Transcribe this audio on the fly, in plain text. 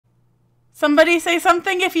Somebody say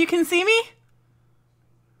something if you can see me.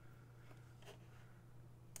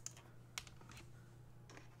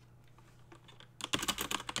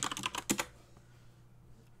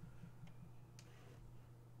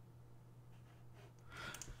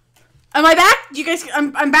 Am I back? You guys,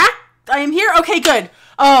 I'm back? I am here? Okay, good.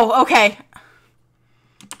 Oh, okay.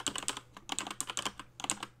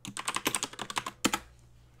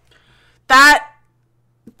 That,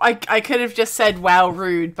 I could have just said, wow,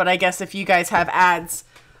 rude, but I guess if you guys have ads.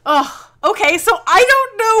 Oh, okay, so I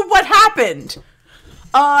don't know what happened.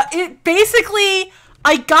 It basically,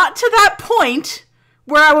 I got to that point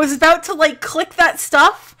where I was about to, like, click that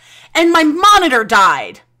stuff, and my monitor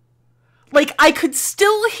died. Like, I could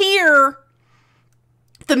still hear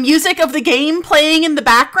the music of the game playing in the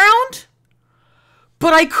background,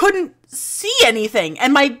 but I couldn't see anything,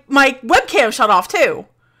 and my webcam shut off, too.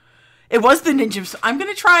 It was the ninja. So I'm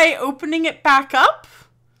going to try opening it back up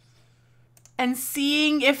and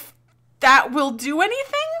seeing if that will do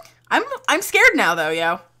anything. I'm scared now, though,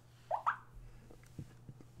 yo.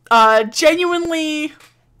 Genuinely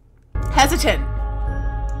hesitant.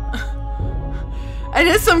 It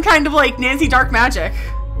is some kind of, like, Nancy Dark magic.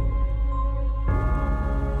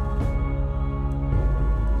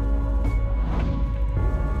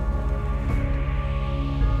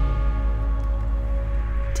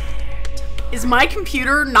 Is my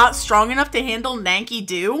computer not strong enough to handle Nanky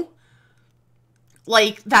Doo?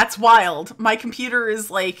 Like, that's wild. My computer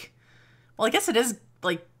is, like... Well, I guess it is,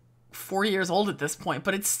 like, 4 years old at this point,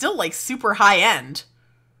 but it's still, like, super high-end.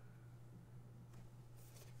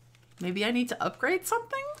 Maybe I need to upgrade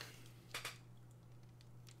something?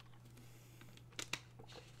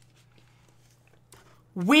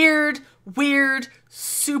 Weird, weird,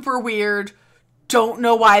 super weird. Don't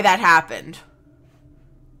know why that happened.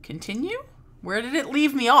 Continue? Where did it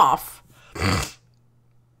leave me off?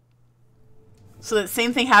 So that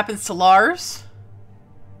same thing happens to Lars?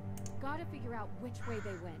 Gotta figure out which way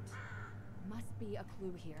they went. Must be a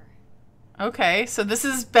clue here. Okay, so this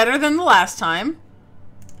is better than the last time.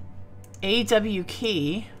 AW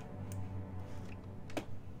key.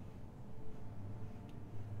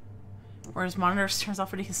 Or his monitor turns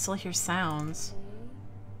off but he can still hear sounds.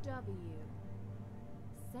 AW.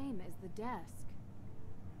 Same as the desk.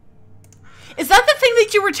 Is that the thing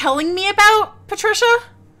that you were telling me about, Patricia?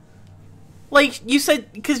 Like, you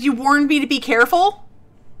said, because you warned me to be careful?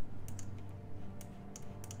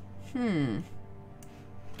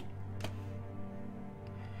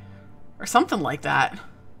 Or something like that.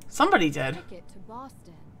 Somebody did. Ticket to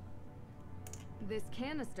Boston. This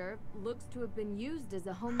canister looks to have been used as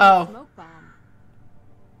a homemade smoke bomb.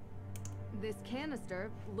 This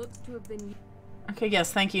canister looks to have been... Okay,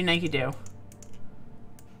 yes, thank you, Nike Do.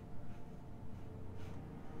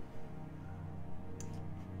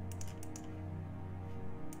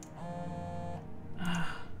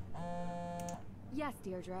 Yes,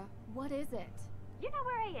 Deirdre. What is it? You know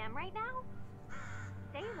where I am right now?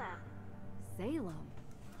 Salem. Salem.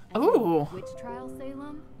 Ooh. Which trial,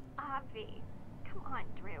 Salem? Avi. Come on,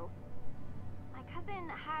 Drew. My cousin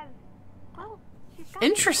has... Well, she's got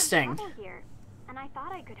Interesting. some trouble here, and I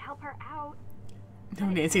thought I could help her out. No,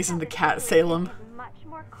 But it Nancy's turns in out the the cat situation Salem. is much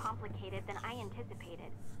more complicated than I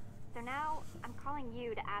anticipated. So now I'm calling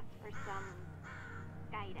you to ask for some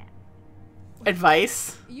guidance.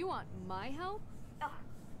 Advice? You want my help? Ugh,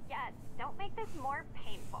 yes, don't make this more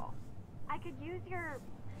painful. I could use your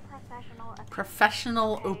professional opinion.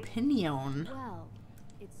 Professional okay? opinion. Well,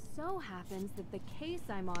 it so happens that the case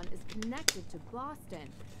I'm on is connected to Boston,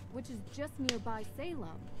 which is just nearby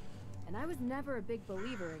Salem. And I was never a big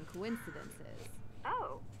believer in coincidences.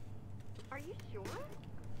 Oh, are you sure?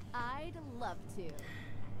 I'd love to.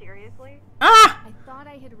 Seriously? Ah! I thought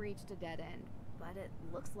I had reached a dead end, but it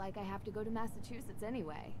looks like I have to go to Massachusetts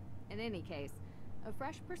anyway. In any case, a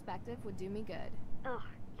fresh perspective would do me good. Ugh,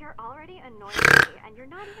 you're already annoying me, and you're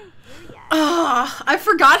not even here yet. Ugh, I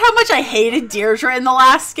forgot how much I hated Deirdre in the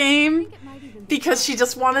last game. It might even be Because she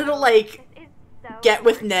just wanted to, like, This is so get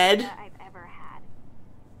with the worst Ned. idea I've ever had.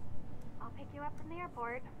 I'll pick you up from the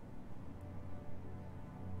airport.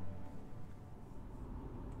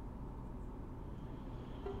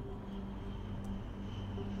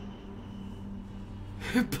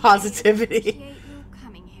 Positivity. Appreciate you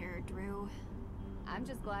coming here, Drew. I'm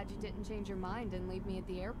just glad you didn't change your mind and leave me at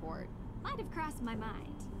the airport. Might have crossed my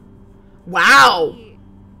mind. Wow. The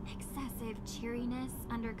excessive cheeriness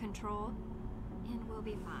under control, and we'll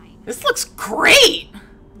be fine. This looks great.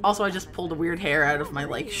 Also, I just pulled a weird hair out of my,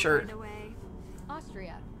 like, You shirt. right away.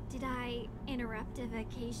 Austria, Did I interrupt a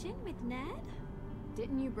vacation with Ned?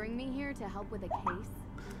 didn't you bring me here to help with a case?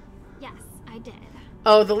 Yes, I did.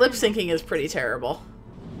 Oh, the lip syncing is pretty terrible.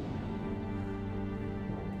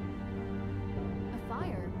 A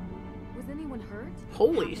fire? Was anyone hurt?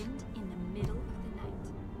 Holy. Happened in the middle of the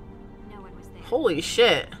night. No one was there. Holy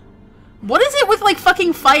shit. What is it with, like,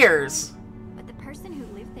 fucking fires? But the person who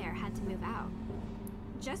lived there had to move out.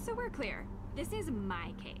 Just so we're clear, this is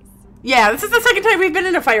my case. Yeah, this is the second time we've been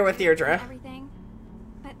in a fire with Deirdre. Everything.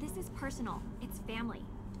 But this is personal. It's family.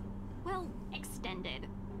 Well, extended.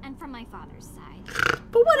 And from my father's side.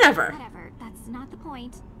 But whatever. Whatever. That's not the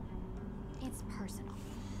point. It's personal.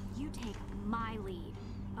 You take my lead,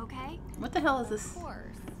 okay? What the hell is this? Of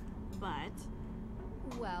course.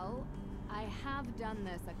 But Well, I have done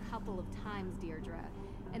this a couple of times, Deirdre.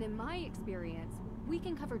 And in my experience, we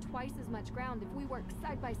can cover twice as much ground if we work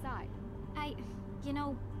side by side. you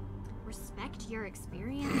know, respect your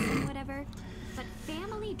experience and whatever, but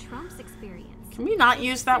family trumps experience. Can we not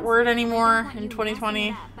use that word anymore I don't want in you 2020?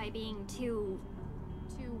 messing it up by being too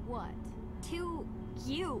what?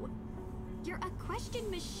 you. You're a question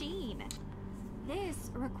machine. This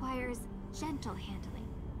requires gentle handling.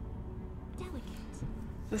 Delicate.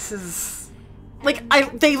 This is... Like,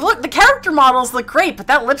 the character models look great, but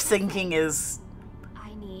that lip syncing is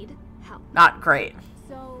I need help. not great.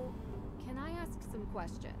 So, can I ask some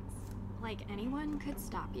questions? Like anyone could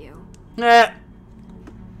stop you.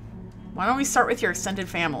 Why don't we start with your extended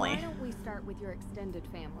Why family? don't we start with your extended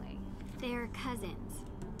family? They're cousins.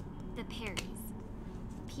 The Perrys.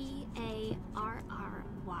 Parry.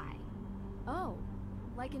 Oh,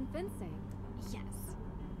 like in fencing. Yes.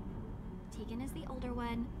 Tegan is the older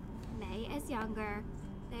one. May is younger.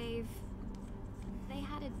 They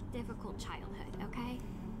had a difficult childhood, okay?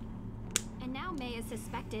 And now May is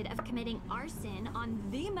suspected of committing arson on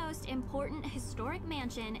the most important historic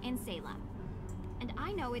mansion in Salem. And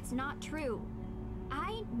I know it's not true.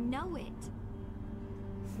 I know it.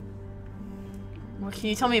 What can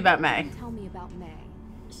you tell me about May? Tell me about May.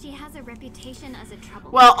 She has a reputation as a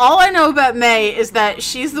troublemaker. Well, all I know about May is that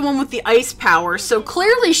she's the one with the ice power, so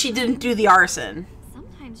clearly she didn't do the arson.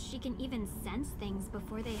 Sometimes she can even sense things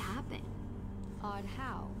before they happen. Odd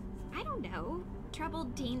how? I don't know.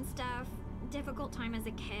 Troubled teen stuff, difficult time as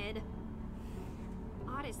a kid.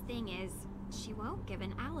 Oddest thing is, she won't give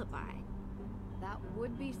an alibi. That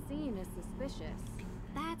would be seen as suspicious.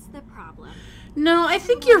 That's the problem. No, I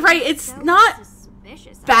think you're right. It's So not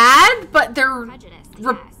suspicious of bad, but they're prejudice,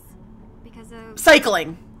 re- yes. Because of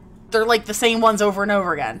cycling. They're like the same ones over and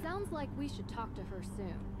over again. Sounds like we should talk to her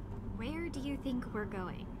soon. where do you think we're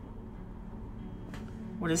going?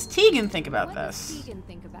 What does Tegan think about What this? does Tegan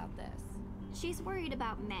think about this? She's worried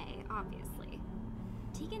about May, obviously.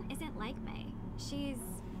 Tegan isn't like May. She's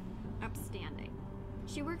upstanding.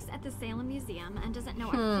 She works at the Salem Museum and doesn't know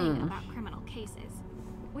a thing about criminal cases,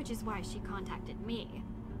 which is why she contacted me.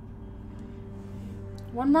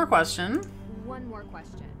 One more question. One more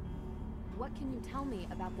question. What can you tell me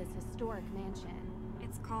about this historic mansion?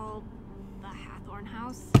 It's called the Hathorn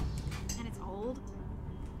House, and it's old.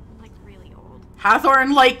 Like, really old.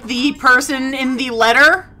 Hathorn, like the person in the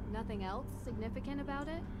letter? Nothing else significant about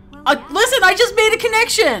it? Well, Listen, I just made a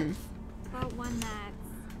connection. but one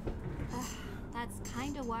that's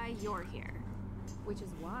kind of why you're here. Which is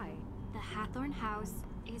why. The Hathorn House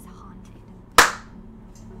is haunted.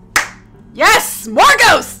 Yes! More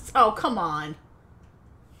ghosts! Oh, come on.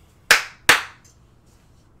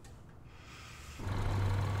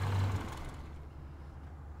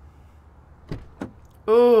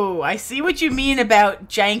 Ooh, I see what you mean about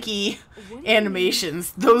janky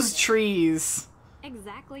animations. Those trees.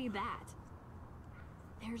 Exactly that.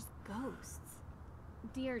 There's ghosts.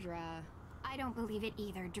 Deirdre. I don't believe it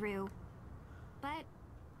either, Drew. But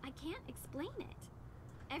I can't explain it.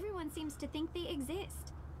 Everyone seems to think they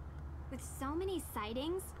exist. With so many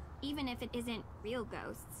sightings, even if it isn't real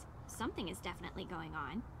ghosts, something is definitely going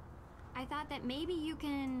on. I thought that maybe you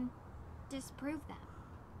can disprove them.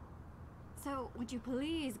 So, would you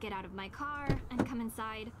please get out of my car and come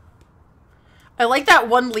inside? I like that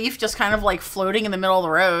one leaf just kind of like floating in the middle of the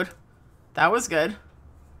road. That was good.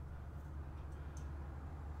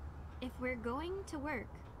 If we're going to work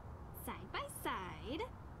side by side,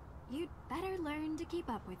 you'd better learn to keep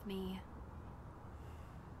up with me.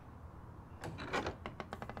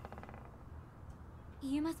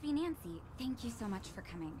 You must be Nancy. Thank you so much for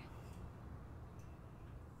coming.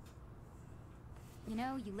 You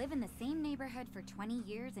know, you live in the same neighborhood for 20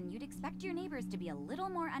 years, and you'd expect your neighbors to be a little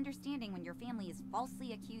more understanding when your family is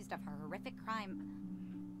falsely accused of a horrific crime.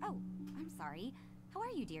 Oh, I'm sorry. How are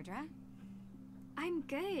you, Deirdre? I'm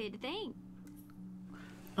good, thanks.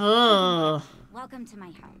 Ugh. Welcome to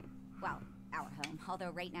my home. Well, our home,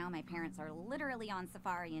 although right now my parents are literally on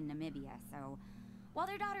safari in Namibia, so while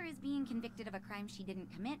their daughter is being convicted of a crime she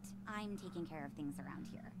didn't commit, I'm taking care of things around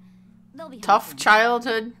here. They'll be home Tough soon.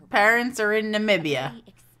 childhood parents are in Namibia. A very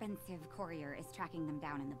expensive courier is tracking them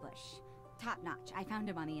down in the bush. Top notch. I found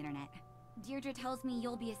him on the internet. Deirdre tells me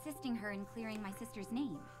you'll be assisting her in clearing my sister's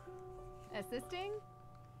name. Assisting?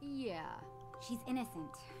 Yeah. She's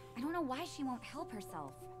innocent. I don't know why she won't help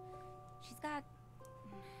herself. She's got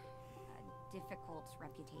a difficult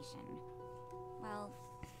reputation. Well,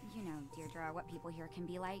 you know, Deirdre, what people here can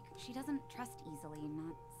be like. She doesn't trust easily,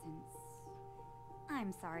 not since...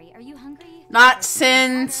 I'm sorry, are you hungry? Not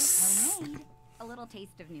since... Homemade. A little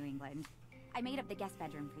taste of New England. I made up the guest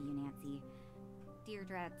bedroom for you, Nancy.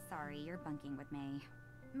 Deirdre, sorry, you're bunking with May.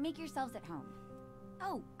 Make yourselves at home.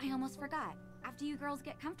 Oh, I almost forgot. After you girls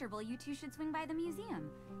get comfortable, you two should swing by the museum.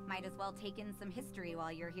 Might as well take in some history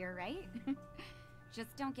while you're here, right?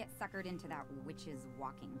 Just don't get suckered into that witch's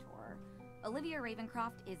walking tour. Olivia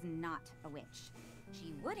Ravencroft is not a witch.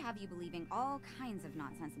 She would have you believing all kinds of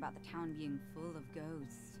nonsense about the town being full of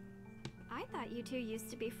ghosts. I thought you two used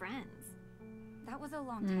to be friends. That was a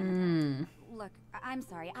long time ago. Look, I'm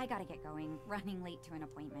sorry, I gotta get going. Running late to an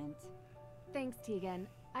appointment. Thanks, Tegan.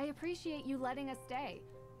 I appreciate you letting us stay.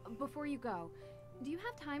 Before you go, do you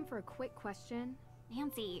have time for a quick question?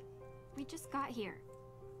 Nancy, we just got here.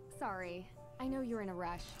 Sorry, I know you're in a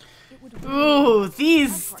rush. It would Ooh,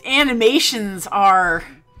 these animations are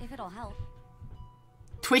If it'll help.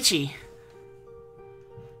 twitchy.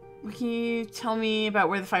 Can you tell me about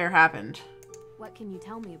where the fire happened? What can you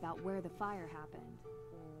tell me about where the fire happened?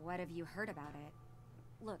 What have you heard about it?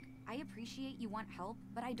 Look, I appreciate you want help,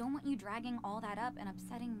 but I don't want you dragging all that up and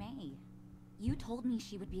upsetting May. You told me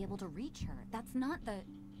she would be able to reach her. That's not the...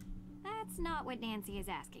 That's not what Nancy is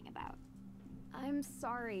asking about. I'm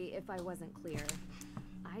sorry if I wasn't clear.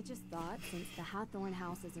 I just thought since the Hathorn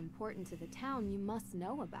house is important to the town, you must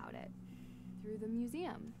know about it. Through the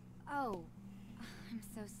museum. Oh, I'm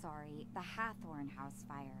so sorry. The Hathorn house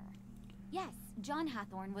fire. Yes, John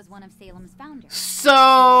Hathorn was one of Salem's founders.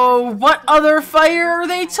 So, what other fire are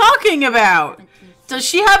they talking about? Does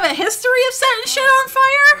she have a history of setting shit on Is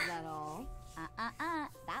fire? that all?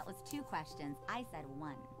 That was 2 questions. I said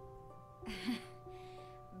 1.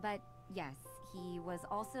 But yes, he was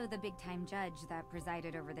also the big-time judge that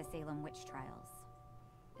presided over the Salem witch trials.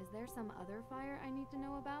 Is there some other fire I need to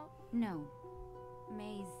know about? No.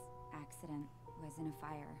 May's accident was in a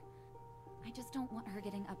fire. I just don't want her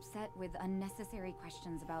getting upset with unnecessary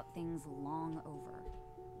questions about things long over.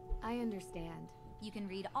 I understand. You can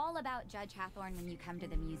read all about Judge Hathorn when you come to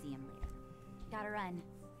the museum later. Gotta run.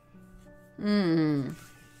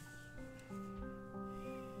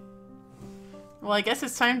 Well, I guess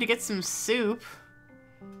it's time to get some soup.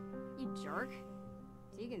 You jerk.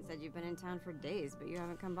 Tegan said you've been in town for days, but you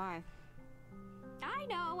haven't come by. I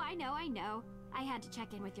know. I had to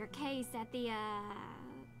check in with your case at the,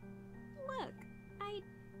 Look, I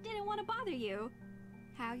didn't want to bother you.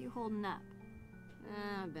 How you holding up?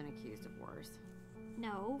 I've been accused of worse.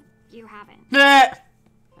 No, you haven't. Bleh.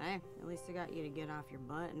 Hey, at least I got you to get off your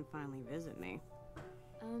butt and finally visit me.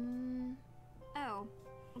 Oh,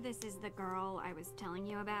 this is the girl I was telling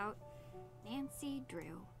you about. Nancy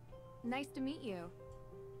Drew. Nice to meet you.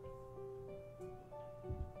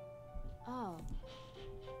 Oh.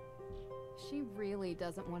 She really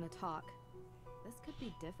doesn't want to talk. This could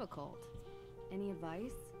be difficult. Any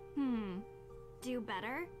advice? Do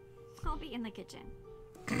better? I'll be in the kitchen.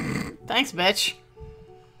 Thanks, bitch.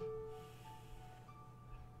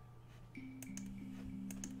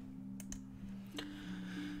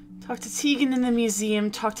 Talk to Tegan in the museum.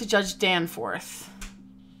 Talk to Judge Danforth.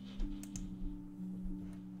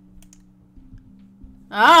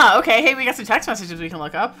 Ah, okay. Hey, we got some text messages we can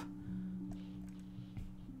look up.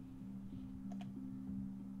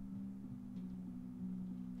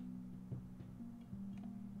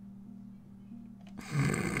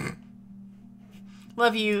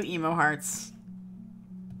 Love you, emo hearts.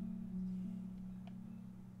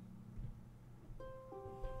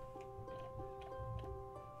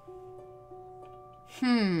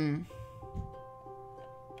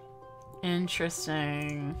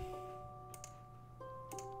 Interesting.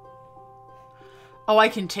 Oh, I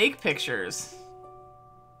can take pictures.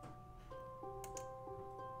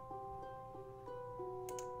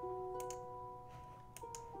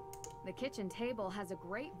 The kitchen table has a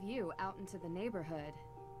great view out into the neighborhood.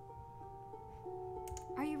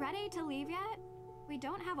 Are you ready to leave yet? We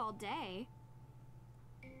don't have all day.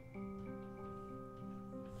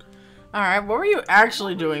 Alright, what were you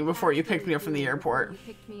actually doing before you picked me up from the airport? You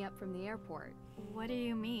picked me up from the airport. What do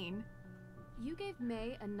you mean? You gave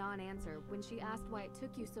May a non-answer when she asked why it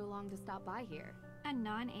took you so long to stop by here. A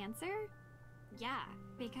non-answer? Yeah,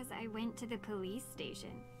 because I went to the police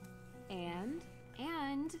station. And?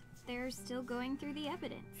 And they're still going through the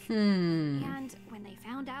evidence. And when they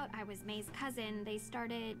found out I was May's cousin, they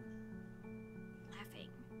started laughing.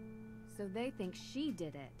 So they think she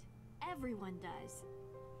did it. Everyone does.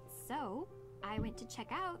 So, I went to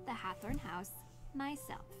check out the Hathorn house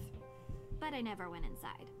myself. But I never went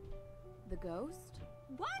inside. The ghost?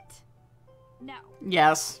 What? No.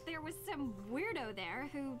 Yes. There was some weirdo there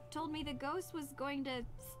who told me the ghost was going to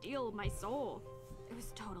steal my soul. It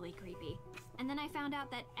was totally creepy. And then I found out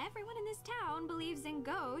that everyone in this town believes in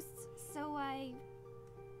ghosts, so I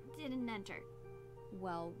didn't enter.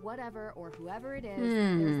 Well, whatever or whoever it is,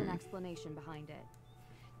 there's an explanation behind it.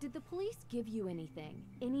 Did the police give you anything?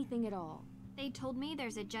 Anything at all? They told me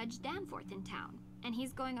there's a Judge Danforth in town, and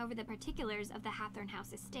he's going over the particulars of the Hathorn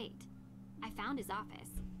House estate. I found his office,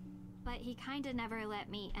 but he kinda never let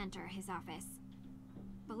me enter his office.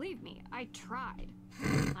 Believe me, I tried.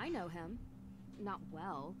 I know him. Not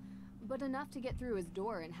well, but enough to get through his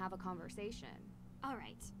door and have a conversation.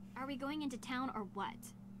 Alright, are we going into town or what?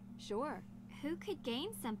 Sure. Who could gain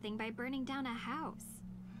something by burning down a house?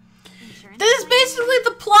 Insurance This is claim? basically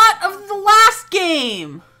the plot of the last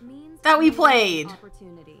game Means that we only played.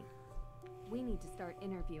 Opportunity. We need to start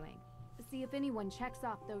interviewing. See if anyone checks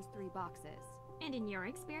off those 3 boxes. And in your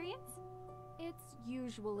experience? It's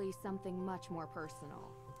usually something much more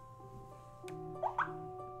personal.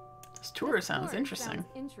 This tour This sounds tour interesting. Sounds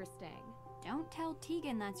interesting. Don't tell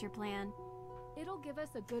Tegan that's your plan. It'll give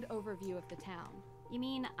us a good overview of the town. You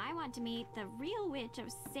mean I want to meet the real witch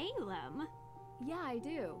of Salem? Yeah, I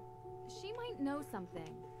do. She might know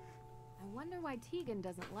something. I wonder why Tegan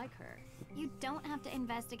doesn't like her. You don't have to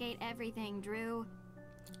investigate everything, Drew.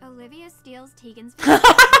 Olivia steals Tegan's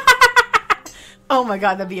Oh my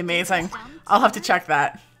god, that'd be amazing. I'll have to check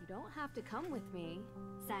that. You don't have to come with me.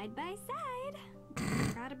 side by side.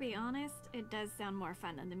 Gotta be honest, it does sound more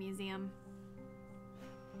fun than the museum.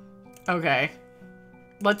 Okay.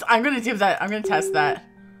 I'm gonna do that. I'm gonna test that.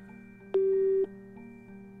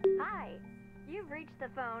 Hi. You've reached the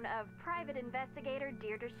phone of Private Investigator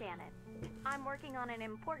Deirdre Shannon. I'm working on an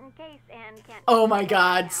important case and can't... Oh my right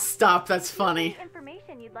god, now. stop. That's If you have funny. any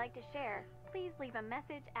information you'd like to share, please leave a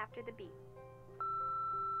message after the beep.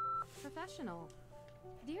 Professional.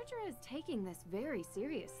 Deirdre is taking this very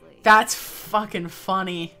seriously. That's fucking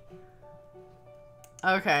funny.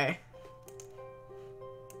 Okay.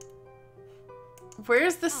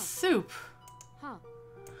 Where's the soup? Huh.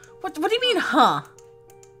 What do you mean, huh?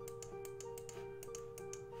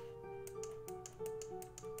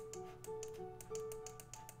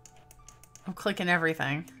 I'm clicking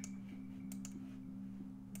everything.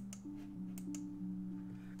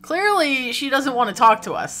 Clearly, she doesn't want to talk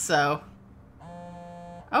to us, so...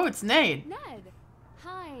 Oh, it's Nate. Ned!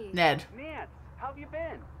 Hi. Ned. Nance, how have you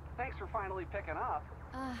been? Thanks for finally picking up.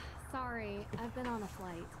 Sorry. I've been on a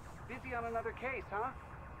flight. Busy on another case, huh?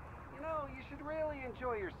 You know, you should really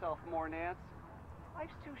enjoy yourself more, Nance.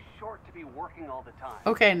 Life's too short to be working all the time.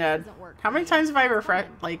 Okay, Ned. Doesn't work. How many times have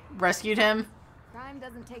I rescued him? Crime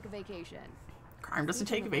doesn't take a vacation. Crime doesn't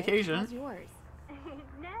take a Speaking of which, vacation. how's yours?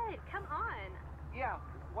 Ned, come on. Yeah,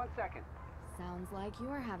 1 second. Sounds like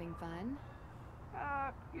you're having fun.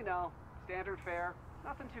 You know, standard fare.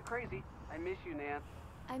 Nothing too crazy. I miss you, Nance.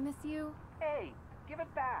 I miss you, Hey, give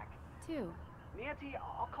it back. too. Nancy,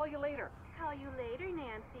 I'll call you later. Call you later,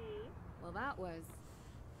 Nancy. Well, that was...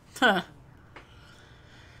 Huh.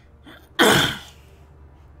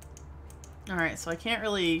 Alright, so I can't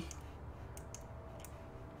really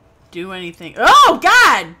do anything. Oh,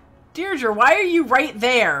 God! Deirdre, why are you right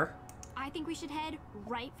there? I think we should head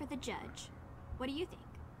right for the judge. What do you think?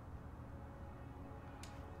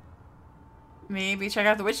 Maybe check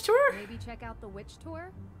out the witch tour? Maybe check out the witch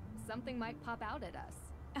tour? Something might pop out at us.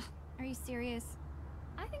 Ugh, are you serious?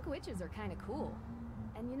 I think witches are kind of cool.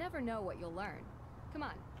 And you never know what you'll learn. Come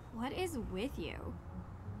on. What is with you?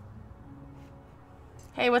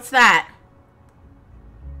 Hey, what's that?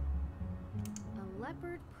 A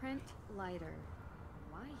leopard print lighter.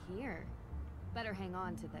 Why here? Better hang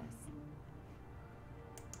on to this.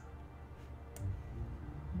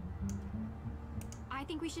 I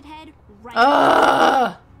think we should head right.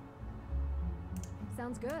 Ugh!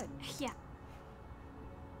 Sounds good. Yeah.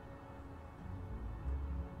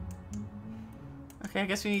 Okay, I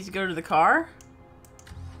guess we need to go to the car.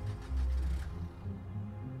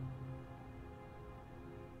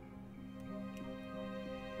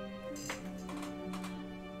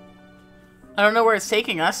 I don't know where it's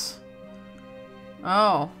taking us.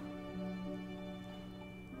 Oh.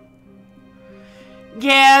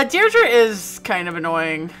 Yeah, Deirdre is kind of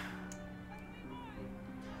annoying.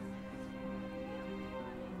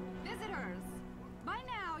 Visitors! By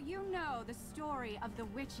now you know the story of the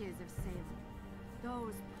witches of Salem.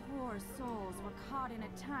 Those poor souls were caught in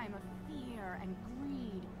a time of fear and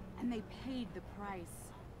greed, and they paid the price.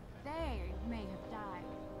 They may have died,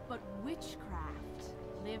 but witchcraft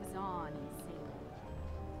lives on in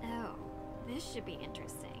Salem. Oh, this should be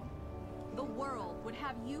interesting. The world would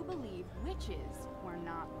have you believe witches were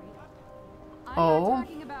not real. I'm Oh. not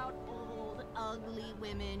talking about old, ugly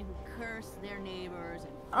women who curse their neighbors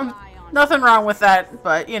and fly on. Nothing wrong with that,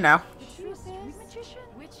 but you know. The truth is,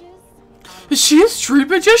 witches Is she a street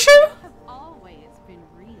magician? have always been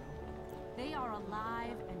real. They are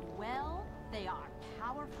alive and well. They are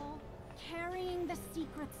powerful, carrying the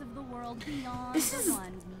secrets of the world beyond This the is.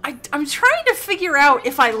 ones I'm trying to figure out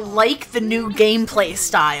if I like the new gameplay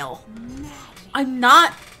style. I'm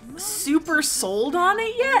not super sold on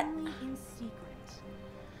it yet. only in secret,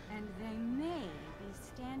 and they may be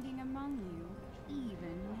standing among you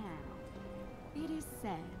even now. It is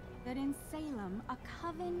said that in Salem, a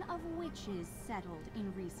coven of witches settled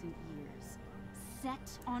in recent years,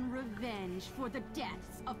 set on revenge for the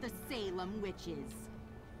deaths of the Salem witches.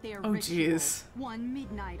 Their Oh, ritual, jeez. one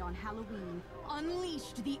midnight on Halloween,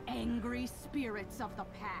 unleashed the angry spirits of the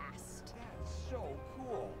past.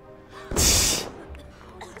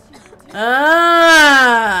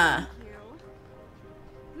 Ah.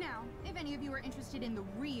 Now, if any of you are interested in the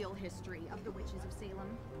real history of the witches of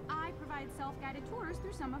Salem, I provide self-guided tours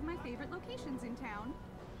through some of my favorite locations in town.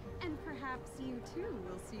 And perhaps you too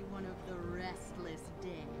will see one of the restless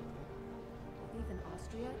dead. Thief in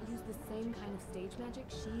Austria used the same kind of stage magic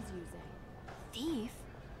she's using. Thief?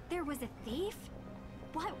 There was a thief?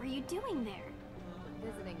 What were you doing there?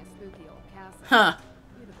 Visiting a spooky old castle. Huh.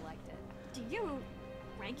 You'd have liked it. Do you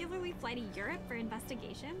regularly fly to Europe for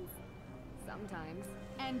investigations? Sometimes.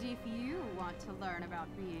 And if you want to learn about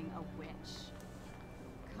being a witch,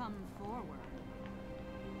 come forward.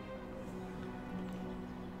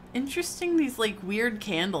 Interesting, these like weird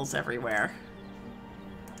candles everywhere.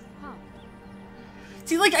 Huh.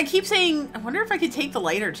 See, like I keep saying, I wonder if I could take the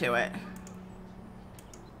lighter to it.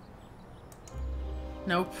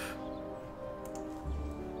 Nope.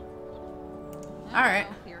 Alright.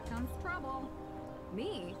 Well, here comes trouble.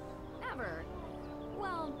 Me? Never.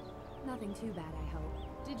 Well, nothing too bad, I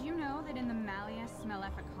hope. Did you know that in the Malleus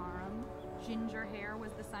Maleficarum, ginger hair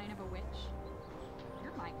was the sign of a witch?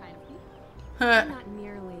 You're my kind of people. I'm not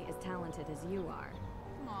nearly as talented as you are.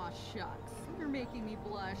 Aw, shucks. You're making me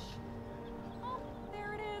blush. Oh,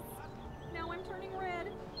 there it is. Now I'm turning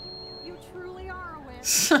red. You truly are a witch.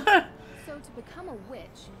 So to become a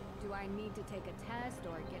witch, do I need to take a test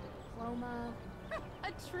or get a diploma?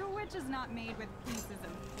 A true witch is not made with pieces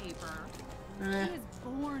of paper. Eh. She is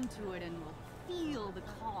born to it and will feel the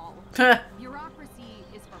call. Bureaucracy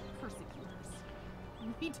is for persecutors.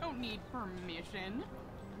 We don't need permission.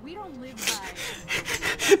 We don't live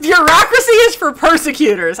by... Bureaucracy is for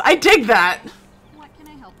persecutors. I dig that. What can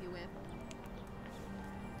I help you with?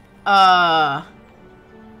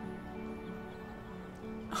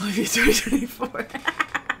 Olivia 2024.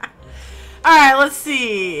 Alright, let's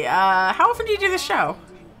see. How often do you do the show?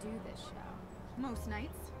 Do you do this show? Most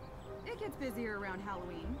nights. It gets busier around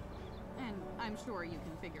Halloween. And I'm sure you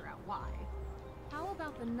can figure out why. How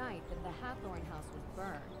about the night that the Hathorn house was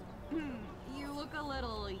burned? You look a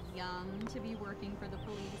little young to be working for the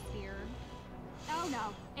police here. Oh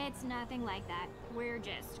no, it's nothing like that. We're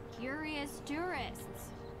just curious tourists.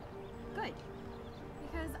 Good.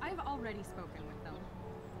 Because I've already spoken with them.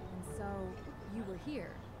 And so, you were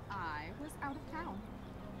here. I was out of town.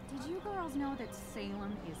 Did you girls know that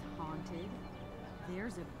Salem is haunted?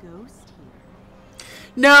 There's a ghost here.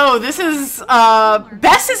 No, this is,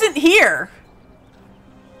 Bess isn't here.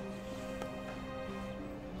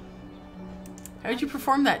 How did you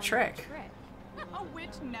perform that trick? A witch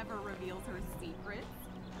never reveals her secrets.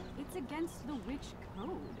 It's against the witch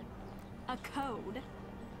code. A code?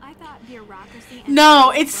 I thought bureaucracy and...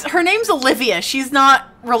 No, it's, her name's Olivia. She's not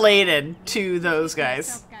related to those guys.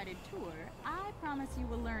 Self-guided tour, I promise you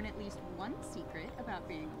will learn at least one secret about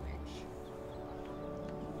being a witch.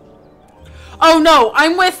 Oh no,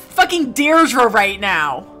 I'm with fucking Deirdre right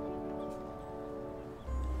now.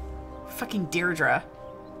 Fucking Deirdre.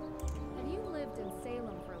 Have you lived in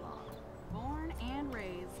Salem for long? Born and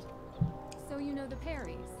raised. So you know the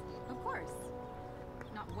Perrys? Of course.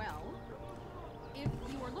 Not well. If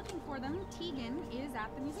you are looking for them, Tegan is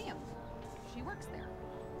at the museum. She works there.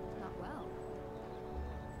 Not well.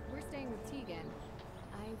 We're staying with Tegan.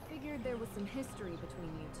 I figured there was some history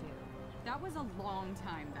between you two. That was a long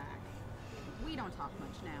time back. We don't talk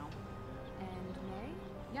much now. And May?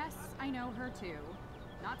 Yes, I know her too.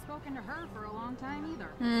 Not spoken to her for a long time either.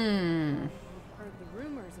 I've heard the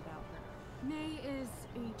rumors about her. May is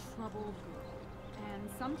a troubled girl, and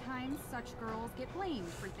sometimes such girls get blamed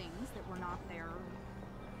for things that were not their...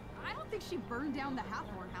 I don't think she burned down the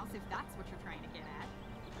Hathorn house, if that's what you're trying to get at.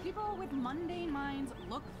 People with mundane minds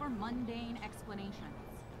look for mundane explanations.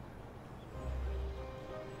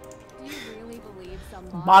 Do you really believe some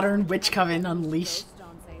Modern witch coven unleashed. ghost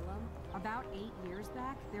on Salem? About 8 years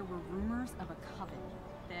back, there were rumors of a coven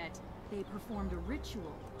that they performed a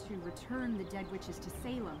ritual to return the dead witches to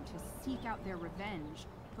Salem to seek out their revenge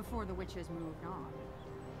before the witches moved on.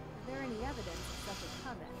 Is there any evidence of such a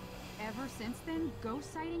coven? Ever since then,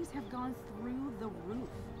 ghost sightings have gone through the roof.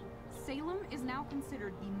 Salem is now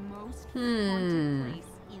considered the most haunted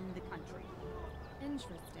place in the country.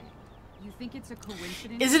 Interesting. You think it's a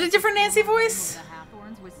coincidence? Is it a that different the Nancy home voice? of the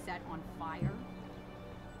Hathorns was set on fire?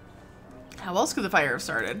 How else could the fire have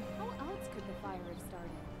started? How else could the fire have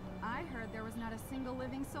started? I heard there was not a single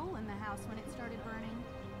living soul in the house when it started burning.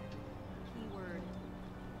 Keyword,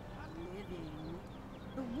 living.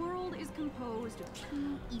 The world is composed of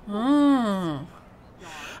 2 equal Mm.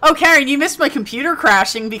 Oh, Karen, you missed my computer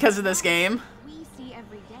crashing because of this game. we see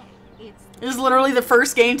every day. It was literally the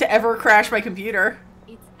first game to ever crash my computer.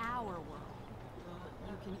 It's our world.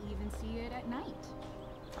 You can even see it at night.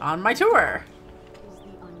 On my tour. Is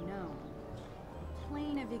the unknown. A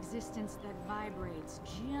plane of existence that vibrates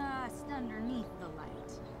just underneath the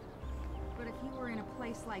light. But if you were in a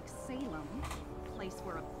place like Salem, a place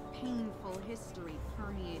where a painful history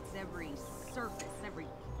permeates every surface, every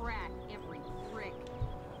crack, every brick,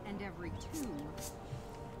 and every tube.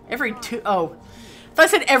 Every tube. Oh. I thought I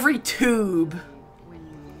said every tube. When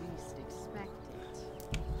you least expect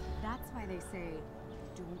it. That's why they say,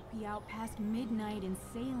 don't be out past midnight in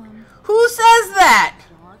Salem. Who says that?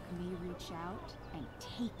 Dark may reach out and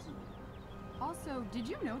take you. Also, did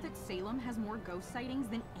you know that Salem has more ghost sightings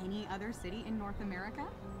than any other city in North America?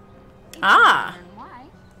 If you Ah. learn why,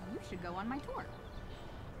 you should go on my tour.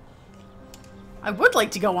 I would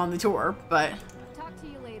like to go on the tour, but... Talk to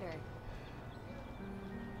you later.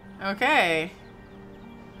 Okay.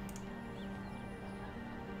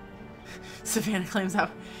 Savannah claims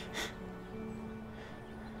out.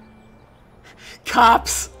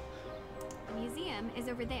 Cops! The museum is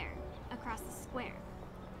over there, across the square.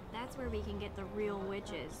 That's where we can get the Real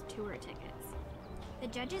Witches tour tickets. The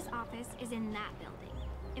judge's office is in that building.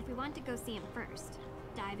 If we want to go see him first,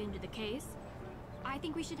 dive into the case, I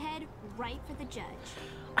think we should head right for the judge.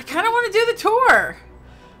 I kind of want to do the tour.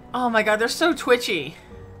 Oh my god, they're so twitchy.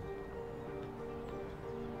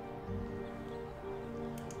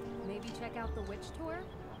 Maybe check out the witch tour?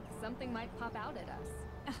 Something might pop out at us.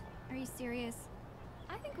 Ugh, are you serious?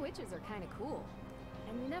 I think witches are kind of cool.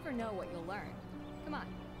 And you never know what you'll learn. Come on.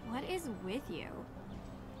 What is with you?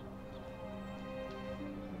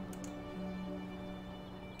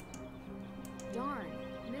 Darn,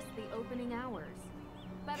 missed the opening hours.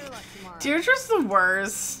 Better luck tomorrow. Deirdre's the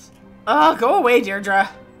worst. Oh, go away, Deirdre.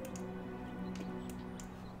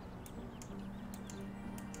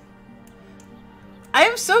 I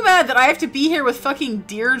am so mad that I have to be here with fucking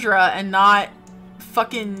Deirdre and not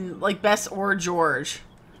fucking, like, Bess or George.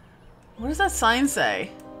 What does that sign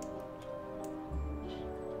say?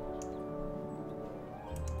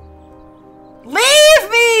 Leave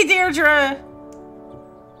me, Deirdre!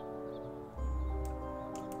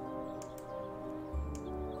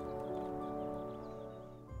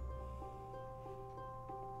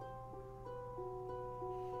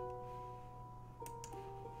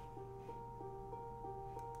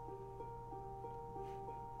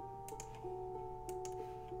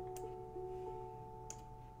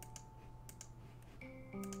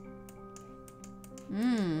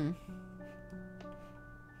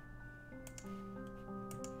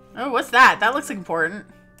 Oh, what's that? That looks important.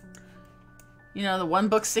 You know, the one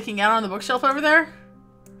book sticking out on the bookshelf over there?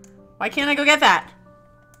 Why can't I go get that?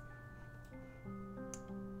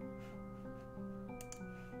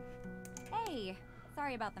 Hey,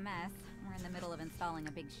 sorry about the mess. We're in the middle of installing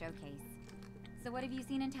a big showcase. So what have you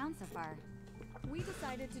seen in town so far? We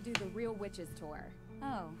decided to do the Real Witches tour.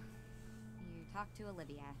 Oh, you talked to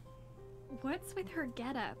Olivia. What's with her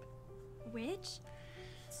getup? Witch?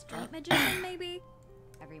 Street magician, maybe?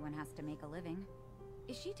 Everyone has to make a living.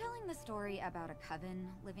 Is she telling the story about a coven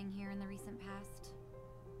living here in the recent past?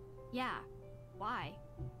 Yeah. Why?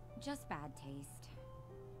 Just bad taste.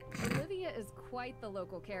 Olivia is quite the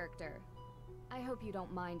local character. I hope you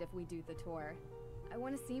don't mind if we do the tour. I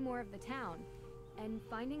want to see more of the town. And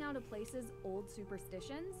finding out a place's old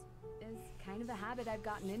superstitions is kind of a habit I've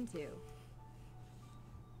gotten into.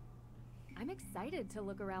 I'm excited to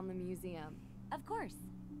look around the museum. Of course.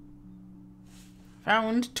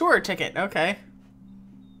 Found tour ticket. Okay.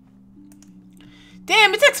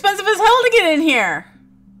 Damn, it's expensive as hell to get in here.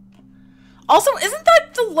 Also, isn't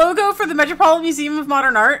that the logo for the Metropolitan Museum of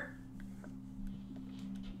Modern Art?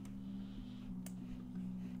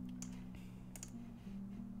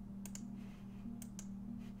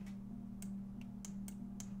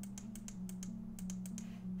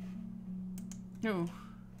 Ooh.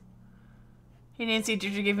 Hey Nancy,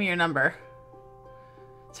 did you give me your number?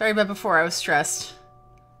 Sorry about before, I was stressed.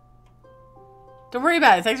 Don't worry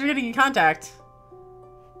about it, thanks for getting in contact.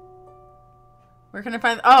 Where can I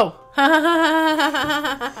find... Oh!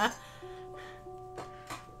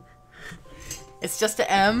 It's just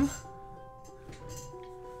a M?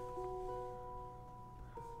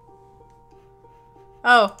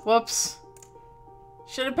 Oh, whoops.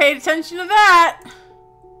 Should have paid attention to that!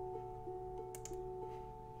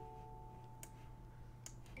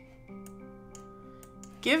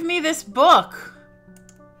 Give me this book!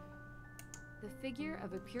 The figure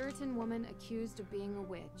of a Puritan woman accused of being a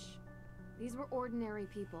witch. These were ordinary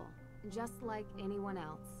people, just like anyone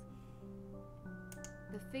else.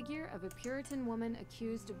 The figure of a Puritan woman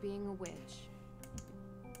accused of being a witch.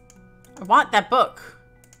 I want that book.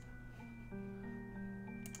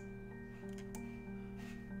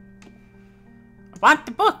 I want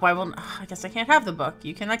the book. Why won't... I guess I can't have the book.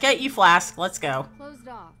 You cannot get you, Flask. Let's go. Closed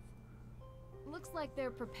off. Looks like they're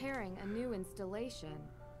preparing a new installation.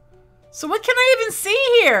 So what can I even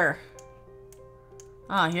see here?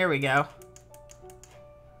 Ah, here we go.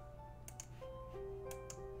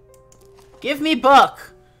 Give me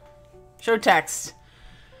book. Show text.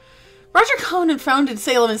 Roger Conan founded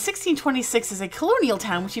Salem in 1626 as a colonial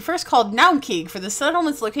town, which he first called Naumkeag for the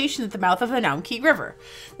settlement's location at the mouth of the Naumkeag River.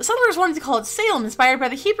 The settlers wanted to call it Salem, inspired by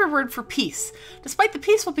the Hebrew word for peace. Despite the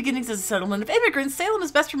peaceful beginnings as a settlement of immigrants, Salem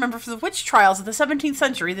is best remembered for the witch trials of the 17th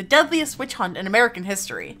century, the deadliest witch hunt in American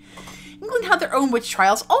history. England had their own witch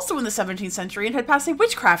trials also in the 17th century and had passed a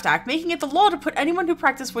Witchcraft Act, making it the law to put anyone who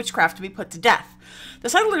practiced witchcraft to be put to death. The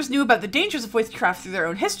settlers knew about the dangers of witchcraft through their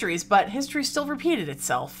own histories, but history still repeated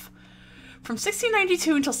itself. From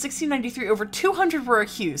 1692 until 1693, over 200 were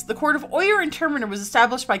accused. The court of Oyer and Terminer was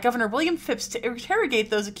established by Governor William Phipps to interrogate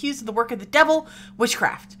those accused of the work of the devil,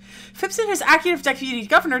 witchcraft. Phipps and his active deputy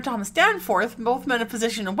governor, Thomas Danforth, both men of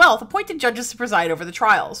position and wealth, appointed judges to preside over the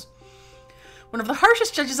trials. One of the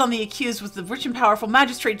harshest judges on the accused was the rich and powerful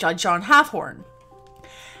magistrate judge John Hathorne.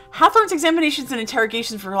 Hathorne's examinations and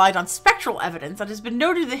interrogations relied on spectral evidence that has been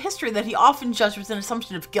noted in the history that he often judged with an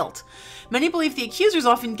assumption of guilt. Many believe the accusers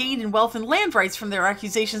often gained in wealth and land rights from their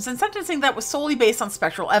accusations, and sentencing that was solely based on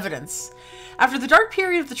spectral evidence. After the dark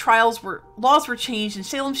period of the trials, laws were changed and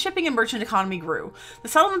Salem's shipping and merchant economy grew. The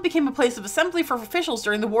settlement became a place of assembly for officials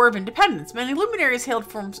during the War of Independence. Many luminaries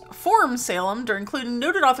hailed from Salem, including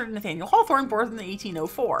noted author Nathaniel Hawthorne, born in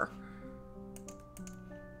 1804.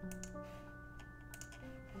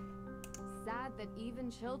 That even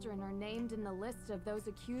children are named in the list of those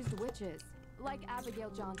accused witches, like Abigail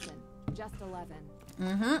Johnson, just 11.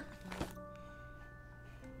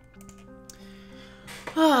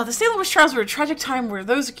 The Salem witch trials were a tragic time where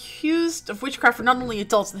those accused of witchcraft were not only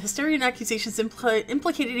adults. The hysterian accusations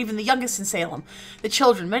implicated even the youngest in Salem, the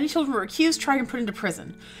children. Many children were accused, tried, and put into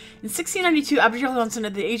prison. In 1692, Abigail Johnson,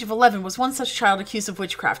 at the age of 11, was one such child accused of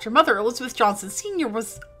witchcraft. Her mother, Elizabeth Johnson Sr.,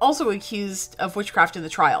 was also accused of witchcraft in the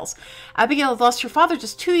trials. Abigail had lost her father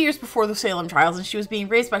just 2 years before the Salem trials, and she was being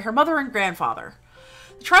raised by her mother and grandfather.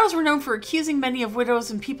 The trials were known for accusing many of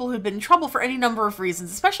widows and people who had been in trouble for any number of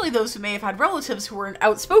reasons, especially those who may have had relatives who were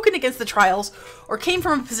outspoken against the trials or came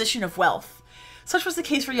from a position of wealth. Such was the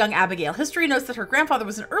case for young Abigail. History notes that her grandfather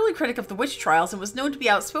was an early critic of the witch trials and was known to be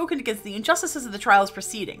outspoken against the injustices of the trials'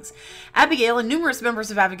 proceedings. Abigail and numerous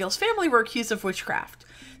members of Abigail's family were accused of witchcraft.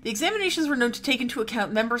 The examinations were known to take into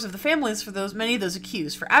account members of the families for many of those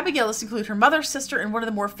accused. For Abigail, this included her mother, sister, and one of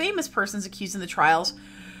the more famous persons accused in the trials,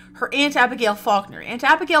 her Aunt Abigail Faulkner. Aunt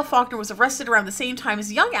Abigail Faulkner was arrested around the same time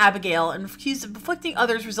as young Abigail and accused of afflicting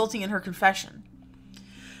others, resulting in her confession.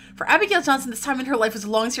 For Abigail Johnson, this time in her life was a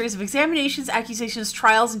long series of examinations, accusations,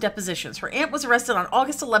 trials, and depositions. Her aunt was arrested on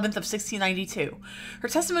August 11th of 1692. Her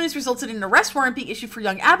testimonies resulted in an arrest warrant being issued for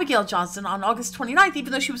young Abigail Johnson on August 29th,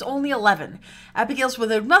 even though she was only 11. Abigail's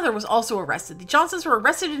widowed mother was also arrested. The Johnsons were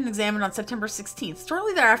arrested and examined on September 16th.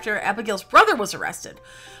 Shortly thereafter, Abigail's brother was arrested.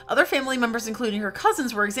 Other family members, including her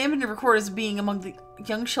cousins, were examined and recorded as being among the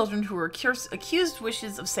young children who were accused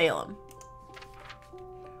witches of Salem.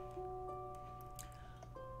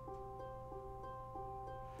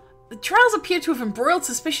 The trials appear to have embroiled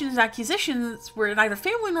suspicions and accusations where neither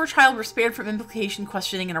family nor child were spared from implication,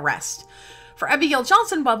 questioning, and arrest. For Abigail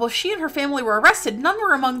Johnson, while both she and her family were arrested, none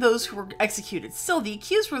were among those who were executed. Still, the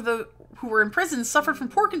accused who were in prison suffered from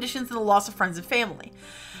poor conditions and the loss of friends and family.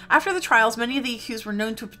 After the trials, many of the accused were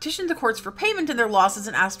known to have petitioned the courts for payment in their losses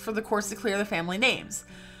and asked for the courts to clear their family names.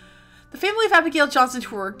 The family of Abigail Johnson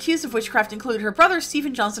who were accused of witchcraft included her brother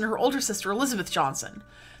Stephen Johnson and her older sister Elizabeth Johnson.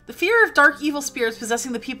 The fear of dark evil spirits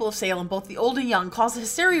possessing the people of Salem, both the old and young, caused a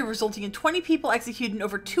hysteria resulting in 20 people executed and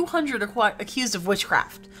over 200 accused of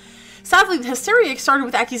witchcraft. Sadly, the hysteria started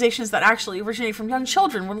with accusations that actually originated from young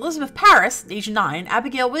children when Elizabeth Parris, age 9,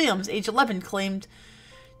 Abigail Williams, age 11, claimed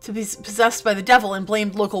to be possessed by the devil and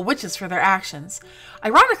blamed local witches for their actions.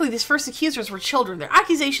 Ironically, these first accusers were children. Their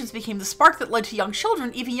accusations became the spark that led to young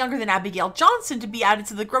children, even younger than Abigail Johnson, to be added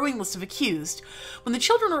to the growing list of accused. When the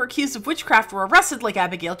children who were accused of witchcraft were arrested, like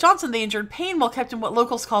Abigail Johnson, they endured pain while kept in what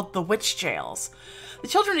locals called the witch jails. The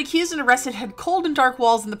children accused and arrested had cold and dark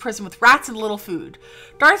walls in the prison with rats and little food.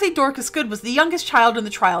 Dorothy Dorcas Good was the youngest child in the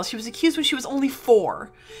trial. She was accused when she was only 4.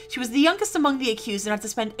 She was the youngest among the accused and had to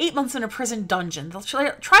spend 8 months in a prison dungeon.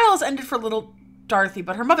 The trials ended for little Dorothy,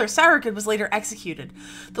 but her mother, Sarah Good, was later executed.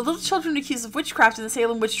 The little children accused of witchcraft in the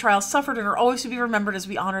Salem witch trials suffered and are always to be remembered as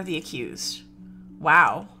we honor the accused.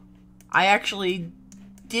 Wow. I actually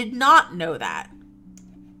did not know that.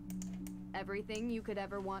 Everything you could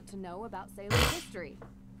ever want to know about Salem history,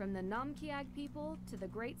 from the Namkiag people to the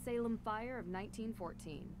Great Salem Fire of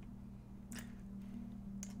 1914.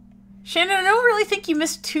 Shannon, I don't really think you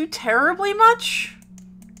missed too terribly much.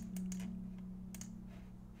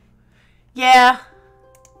 Yeah.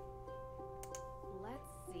 Let's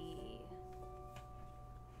see.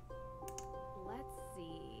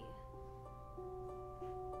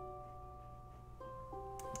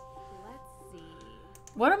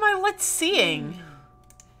 What am I let's seeing?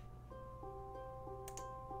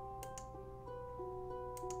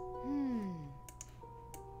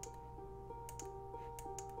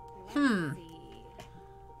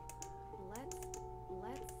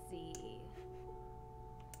 Let's see.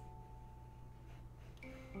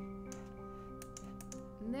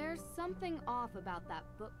 There's something off about that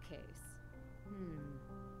bookcase.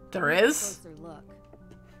 There is? Closer look.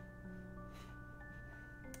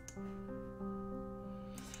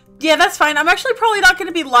 Yeah, that's fine. I'm actually probably not going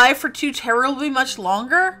to be live for too terribly much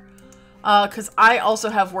longer. Because I also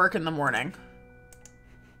have work in the morning.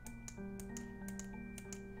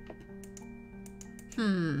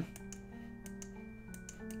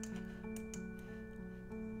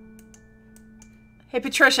 Hey,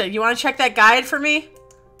 Patricia, you want to check that guide for me?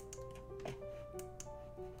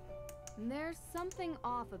 There's something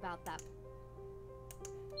off about that.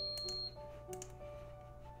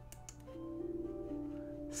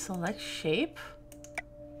 Select shape.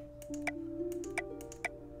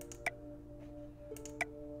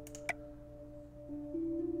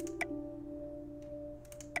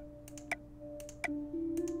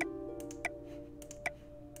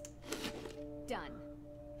 Done.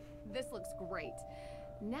 This looks great.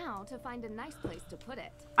 Now to find a nice place to put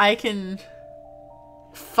it. I can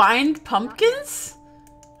find pumpkins?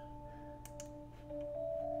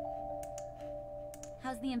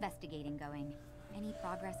 How's the investigating going? Any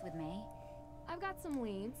progress with May? I've got some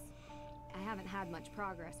leads. I haven't had much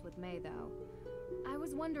progress with May, though. I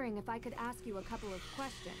was wondering if I could ask you a couple of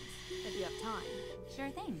questions, if you have time. Sure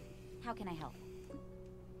thing. How can I help?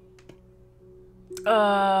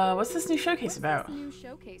 What's this new showcase about? What's this new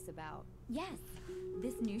showcase about? Yes.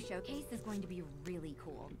 This new showcase is going to be really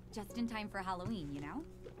cool. Just in time for Halloween, you know?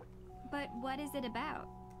 But what is it about?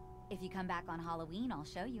 If you come back on Halloween, I'll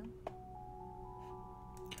show you.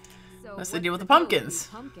 So What's the deal with the pumpkins?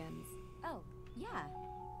 Pumpkins. Oh, yeah.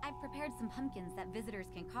 I've prepared some pumpkins that visitors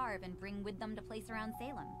can carve and bring with them to place around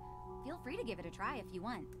Salem. Feel free to give it a try if you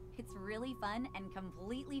want. It's really fun and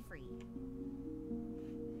completely free.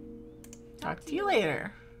 Talk to you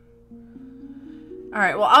later.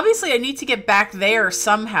 Alright, well obviously I need to get back there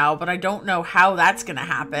somehow, but I don't know how that's gonna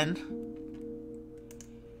happen.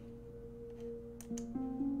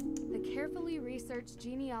 The carefully researched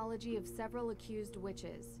genealogy of several accused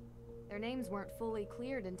witches. Their names weren't fully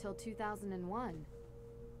cleared until 2001.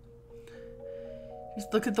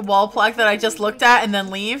 Just look at the wall plaque that I just looked at and then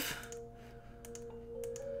leave.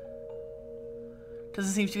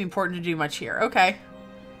 Doesn't seem to be important to do much here. Okay.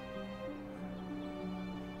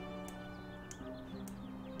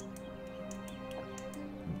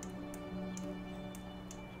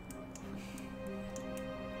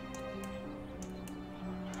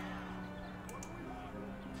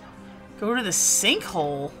 Go to the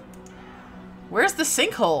sinkhole. Where's the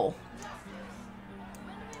sinkhole?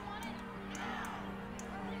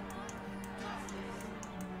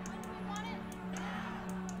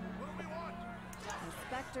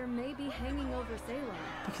 be hanging over Salem.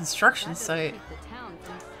 The construction That doesn't site. keep the town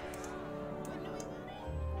from...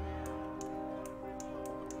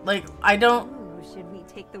 Like, I don't... Ooh, should we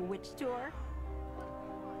take the witch tour?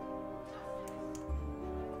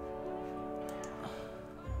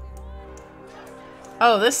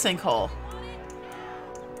 Oh, this sinkhole.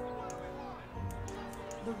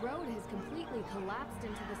 The road has completely collapsed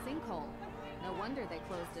into the sinkhole. No wonder they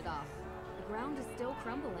closed it off. The ground is still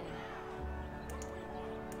crumbling.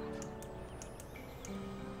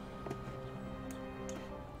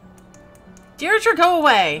 Deirdre, go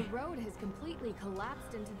away! The road has completely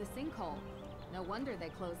collapsed into the sinkhole. No wonder they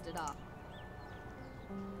closed it off.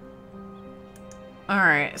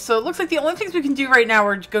 Alright, so it looks like the only things we can do right now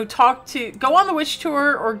are go on the witch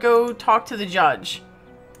tour or go talk to the judge.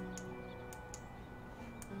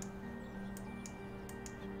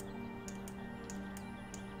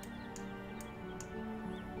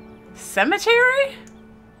 Cemetery?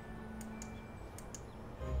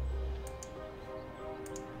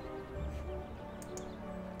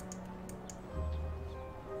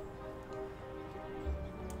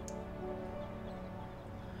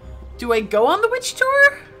 Do I go on the witch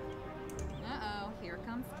tour? Uh-oh, here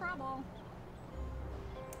comes trouble.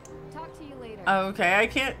 Talk to you later. Okay, I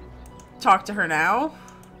can't talk to her now.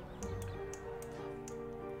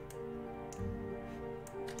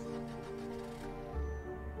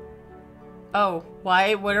 Oh,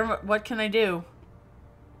 why? What can I do?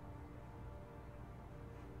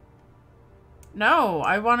 No,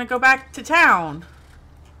 I want to go back to town.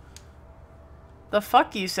 The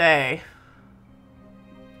fuck you say?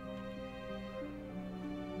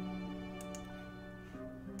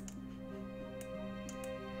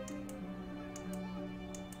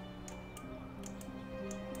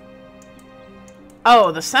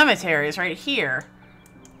 Oh, the cemetery is right here.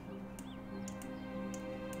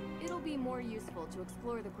 It'll be more useful to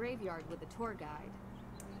explore the graveyard with a tour guide.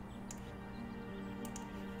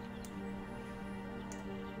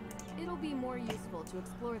 It'll be more useful to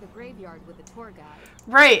explore the graveyard with a tour guide.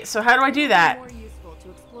 Right, so how do I do that? More useful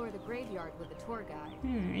to explore the graveyard with a tour guide.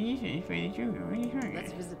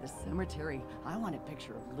 Let's visit the cemetery. I want a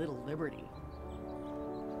picture of Little Liberty.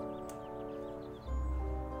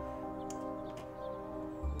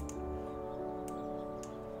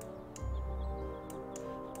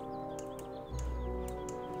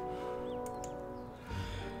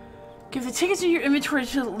 Give the tickets in your inventory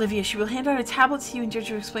to Olivia. She will hand out a tablet to you and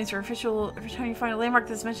Deirdre explains her official every time you find a landmark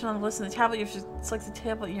that's mentioned on the list in the tablet. You have to select the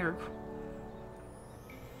tablet in your...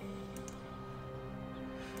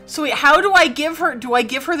 So wait, how do I give her... Do I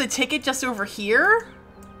give her the ticket just over here?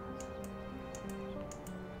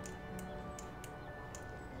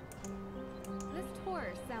 This tour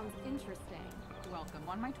sounds interesting. Welcome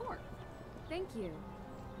on my tour. Thank you.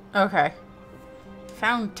 Okay.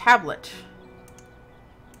 Found tablet.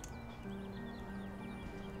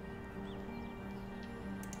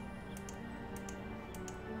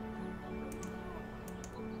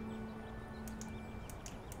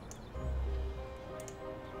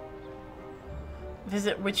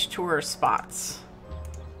 Visit which tour spots.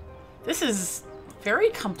 This is very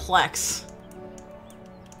complex.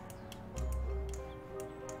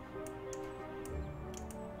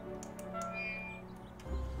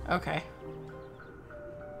 Okay.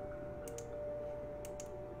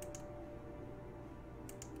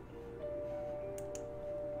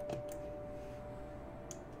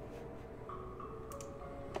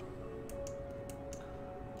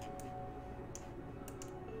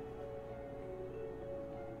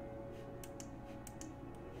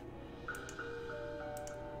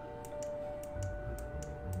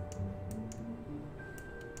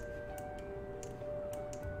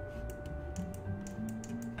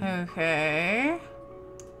 Okay.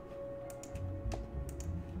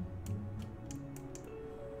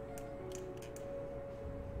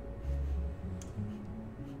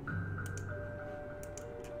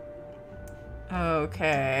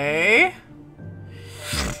 Okay.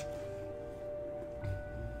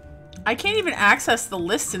 I can't even access the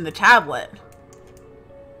list in the tablet.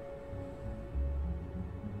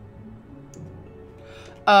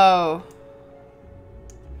 Oh.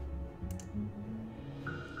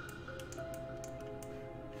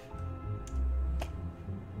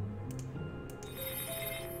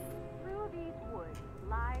 Through these woods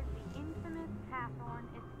lies the infamous Hathorn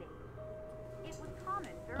Estate. It was common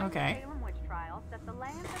during Okay. the Salem witch trials that the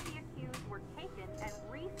lands of the accused were taken and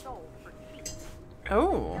resold for cheap.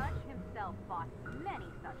 Oh. The judge himself bought many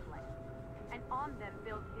such lands, and on them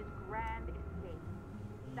built his grand estate.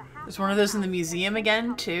 The There's one of those in the Hathorn museum House again,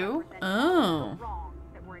 helped too? represent all Oh. the wrongs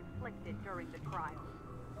that were inflicted during the trials.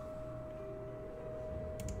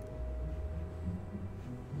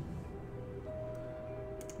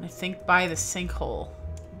 I think by the sinkhole.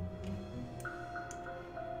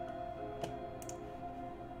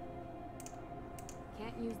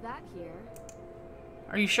 Can't use that here.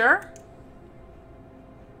 Are you sure?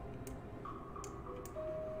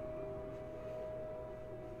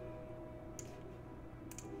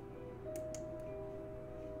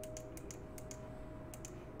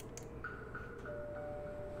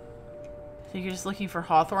 So you're just looking for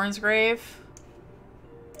Hawthorne's grave?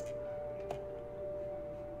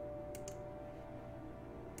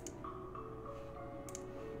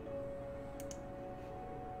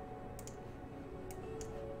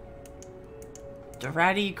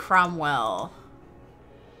 Dorati Cromwell.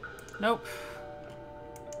 Nope.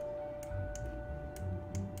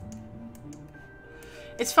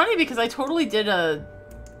 It's funny because I totally did a...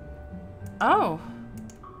 Oh.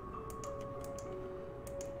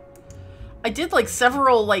 I did like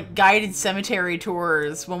several like guided cemetery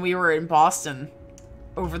tours when we were in Boston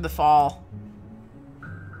over the fall.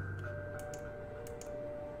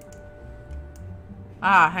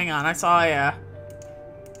 Ah, hang on, I saw ya.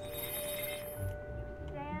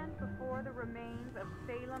 Stand before the remains of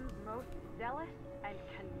Salem's most zealous and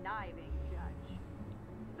conniving judge.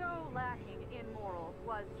 So lacking in morals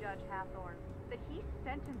was Judge Hathorne that he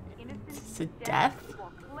sentenced innocents To death?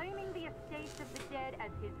 while claiming the estates of the dead as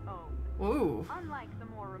his own. Ooh. Unlike the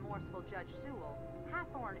more remorseful Judge Sewell,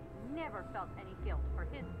 Hathorne never felt any guilt for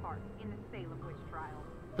his part in the Salem witch trial.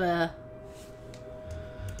 Bleh.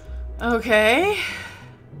 Okay.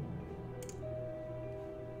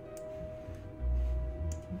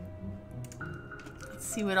 Let's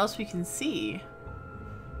see what else we can see.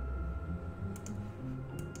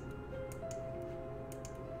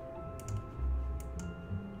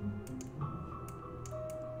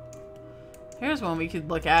 Here's one we could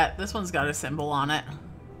look at. This one's got a symbol on it.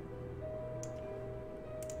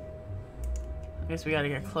 I guess we gotta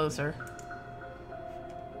get closer.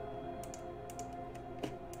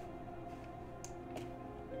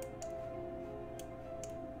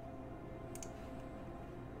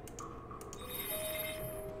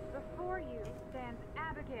 Before you stands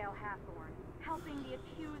Abigail Hathorne, helping the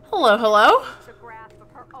accused Hello, hello. the grasp of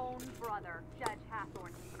her own brother, Judge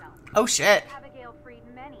Hathorne himself. Oh shit. Abigail freed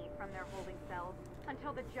many from their holding cells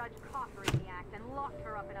until the judge caught her in the act and locked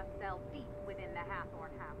her up in a cell deep within the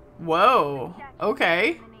Hathorne house. Whoa. The statue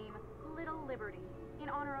Okay. bears the name Little Liberty in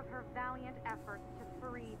honor of her valiant efforts to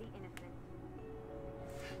free the innocent.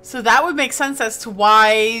 So that would make sense as to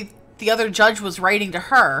why the other judge was writing to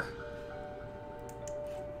her.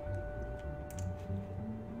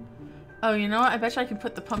 Oh, you know what? I bet you I can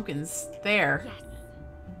put the pumpkins there. Yes.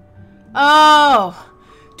 Oh!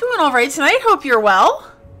 Doing alright tonight. Hope you're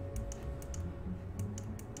well.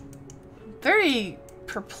 Very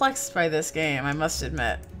perplexed by this game, I must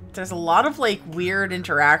admit. There's a lot of, like, weird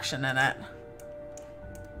interaction in it.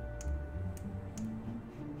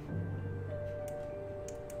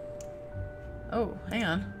 Oh, hang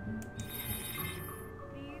on.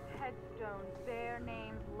 These headstones bear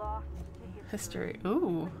names lost to History.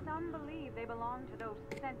 Ooh. But some believe they belong to those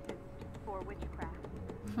sentenced for witchcraft.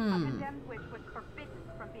 A Hmm. condemned witch was forbidden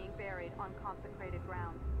from being buried on consecrated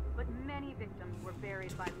ground, but many victims were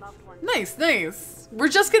buried by loved ones. Nice, nice. We're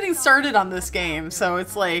just getting started on this game, so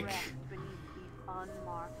it's like Beneath these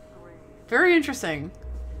unmarked graves. very interesting.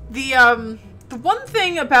 The one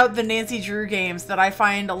thing about the Nancy Drew games that I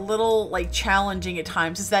find a little like challenging at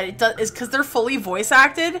times is that it does is because they're fully voice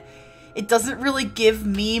acted. It doesn't really give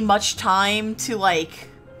me much time to like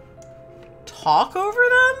talk over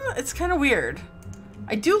them. It's kind of weird.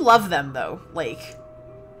 I do love them though. Like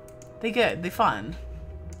they good, they fun.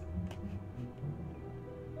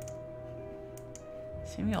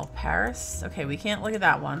 Samuel Paris. Okay, we can't look at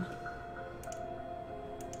that one.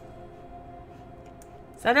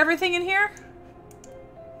 Is that everything in here?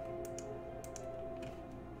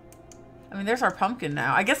 I mean, there's our pumpkin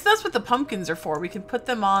now. I guess that's what the pumpkins are for. We can put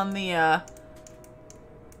them on the, I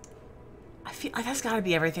feel like that's gotta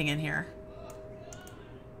be everything in here.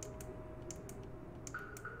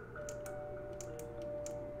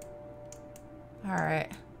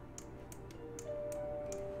 Alright.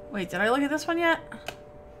 Wait, did I look at this one yet?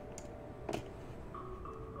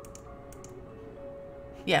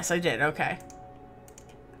 Yes, I did. Okay.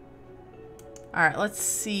 Alright, let's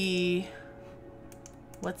see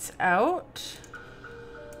what's out.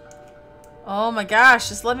 Oh my gosh,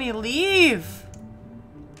 just let me leave.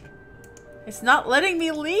 It's not letting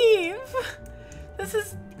me leave. This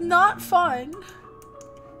is not fun.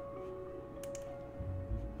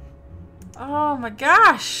 Oh my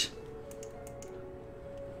gosh.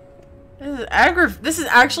 This is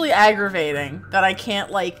actually aggravating that I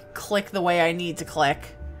can't like click the way I need to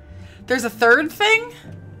click. There's a third thing?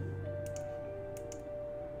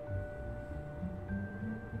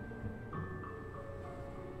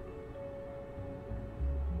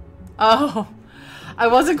 Oh, I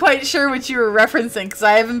wasn't quite sure what you were referencing because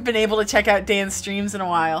I haven't been able to check out Dan's streams in a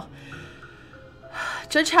while.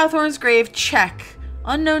 Judge Hathorn's grave, check.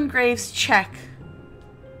 Unknown graves, check.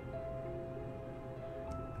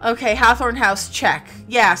 Okay, Hathorn House, check.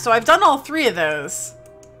 Yeah, so I've done all 3 of those.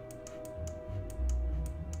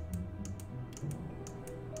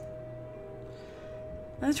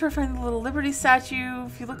 Let's try to find the little Liberty statue.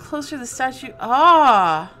 If you look closer, the statue...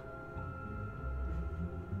 Ah!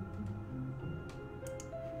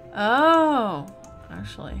 Oh,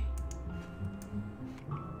 actually.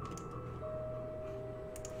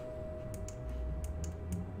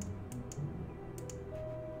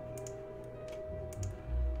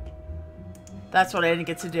 That's what I didn't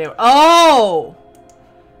get to do. Oh!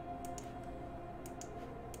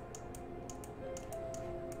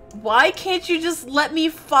 Why can't you just let me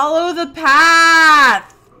follow the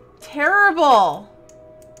path? Terrible.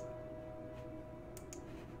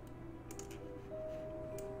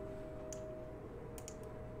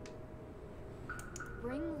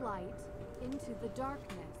 Bring light into the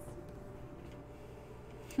darkness.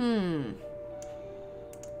 Hmm.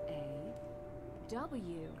 A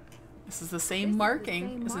W. This is the same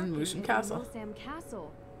marking as in Motion Castle. Sam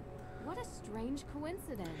Castle. What a strange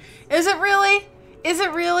coincidence. Is it really? Is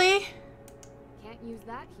it really? Can't use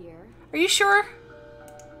that here. Are you sure?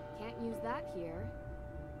 Can't use that here.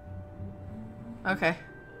 Okay.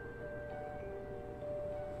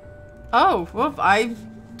 Oh, well, I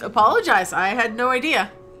apologize. I had no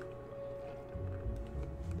idea.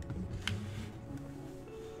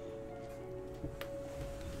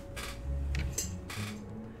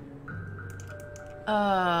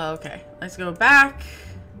 Okay. Let's go back.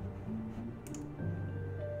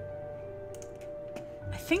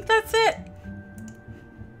 I think that's it.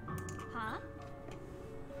 Huh?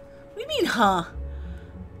 What do you mean, huh?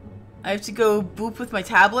 I have to go boop with my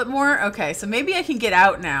tablet more? Okay, so maybe I can get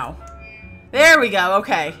out now. There we go,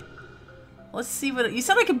 okay. Let's see what... You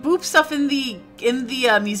said I could boop stuff in the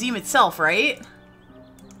museum itself, right?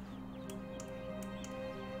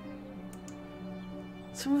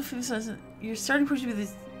 Someone says you're starting to be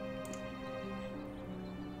this...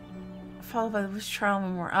 Followed by the Witch Trial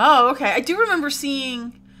Memorial. Oh, okay. I do remember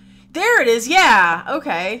seeing... There it is, yeah!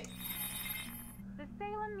 Okay. The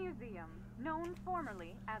Salem Museum, known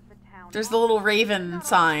formerly as the town. There's the little raven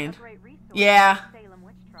sign. Yeah. Salem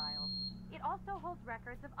witch trials. It also holds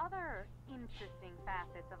records of other interesting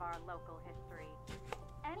facets of our local history.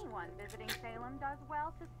 Anyone visiting Salem does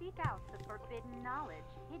well to seek out the forbidden knowledge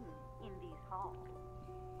hidden in these halls.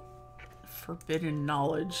 Forbidden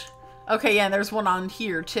knowledge. Okay, yeah, there's one on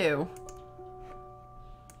here, too.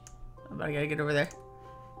 But I gotta get over there.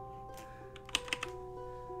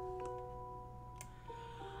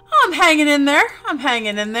 Oh, I'm hanging in there. I'm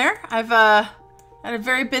hanging in there. I've had a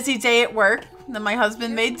very busy day at work. Then my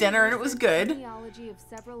husband made dinner and it was good. Of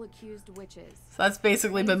several accused witches. So that's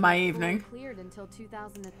basically been my evening. Cleared until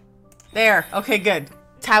 2000. There. Okay, good.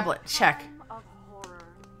 Tablet. Check.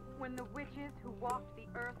 When the witches who walked the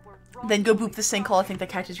earth were then go boop the sinkhole. I think that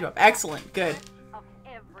catches you up. Excellent. Good. Of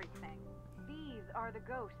everything. These are the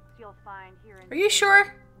ghosts you'll find here in Are you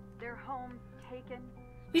sure? Their homes taken.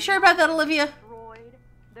 You sure about that, Olivia? Destroyed.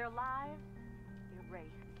 Their lives erased.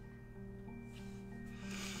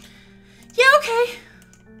 Yeah, okay.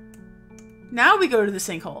 Now we go to the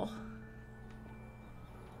sinkhole.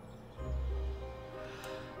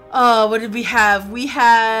 What did we have? We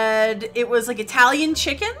had... It was like Italian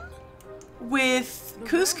chicken with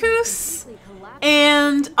couscous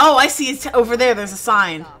and... Oh, I see. It's over there. There's a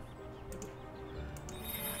sign.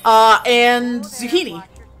 And zucchini.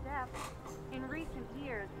 In recent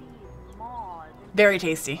years, these maws very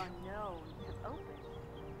tasty.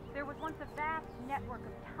 There was once a vast network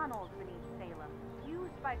of tunnels beneath Salem,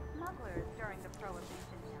 used by smugglers during the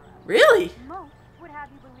Prohibition era. Really? Most would have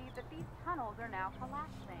you believe that these tunnels are now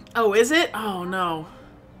collapsing. Oh, is it? Oh, no.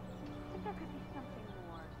 But there could be something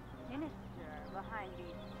more sinister behind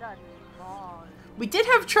these sudden maws. We did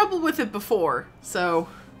have trouble with it before, so...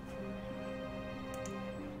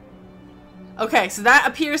 Okay, so that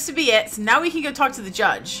appears to be it. So now we can go talk to the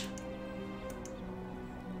judge.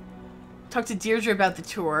 Talk to Deirdre about the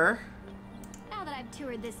tour. Now that I've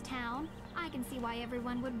toured this town, I can see why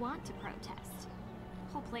everyone would want to protest.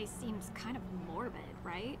 The whole place seems kind of morbid,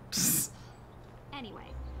 right?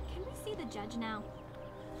 Anyway, can we see the judge now?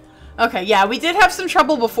 Okay, yeah, we did have some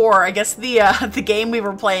trouble before. I guess the game we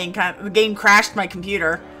were playing, the game crashed my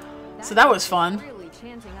computer. So that was fun. Really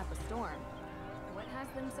chanting up a storm. What has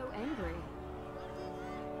them so angry?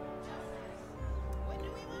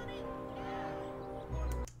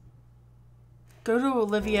 Go to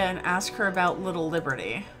Olivia and ask her about Little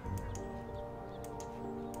Liberty.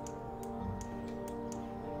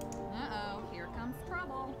 Uh-oh, here comes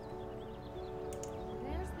trouble.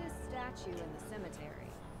 There's this statue in the cemetery.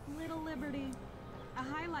 Little Liberty. A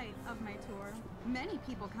highlight of my tour. Many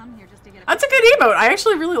people come here just to get a That's a good emote. I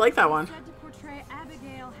actually really like that one. Said to portray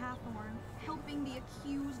Abigail Hathorne, helping the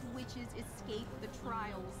accused witches escape the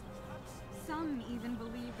trials. Some even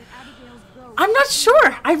believe that Abigail's ghost... I'm not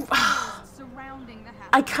sure. surrounding the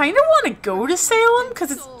I kind of want to go to Salem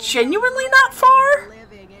because it's genuinely not far.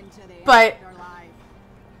 But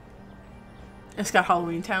it's got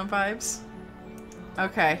Halloween Town vibes.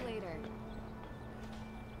 Okay.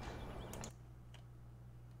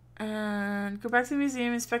 And go back to the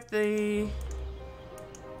museum, inspect the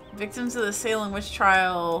victims of the Salem witch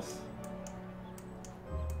trial.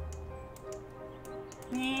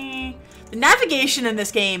 The navigation in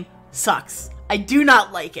this game sucks. I do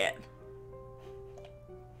not like it.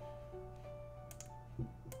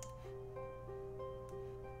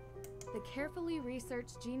 The carefully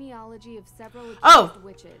researched genealogy of several accused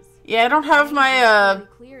witches. Yeah, I don't have my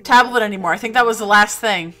tablet anymore. I think that was the last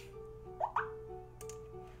thing.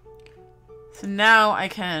 So now I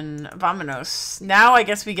can... Vamonos. Now I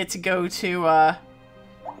guess we get to go to,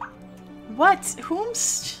 what?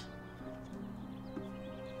 Whomst?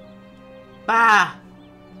 Bah!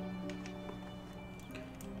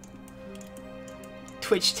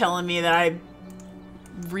 Twitch telling me that I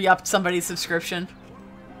re-upped somebody's subscription.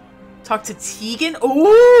 Talk to Tegan?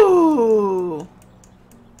 Ooh!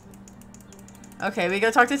 Okay, we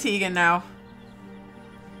gotta talk to Tegan now.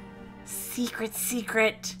 Secret,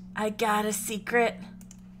 secret. I got a secret.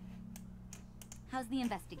 How's the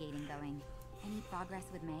investigating going? Any progress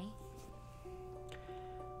with May?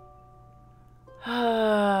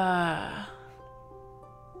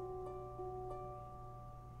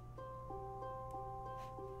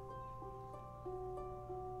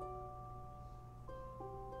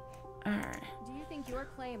 Alright. Do you think your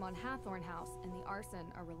claim on Hathorne House and the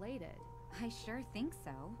arson are related? I sure think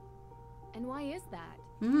so. And why is that?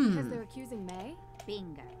 Hmm. Because they're accusing May?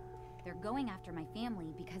 Bingo. They're going after my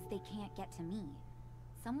family because they can't get to me.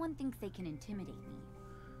 Someone thinks they can intimidate me.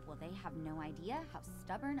 Well, they have no idea how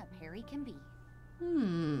stubborn a Perry can be.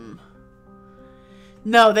 Hmm.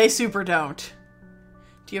 No, they super don't.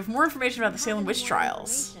 Do you have more information about the Salem witch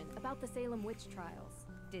trials? About the Salem witch trials.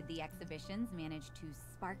 Did the exhibitions manage to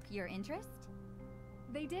spark your interest?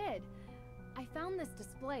 They did. I found this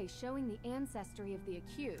display showing the ancestry of the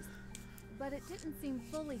accused, but it didn't seem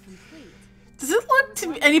fully complete. Does it look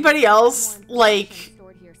to anybody else like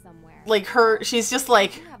her? She's just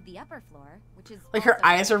like the upper floor, which is like her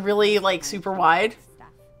eyes are really like super wide.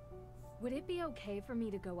 Would it be okay for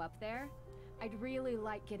me to go up there? I'd really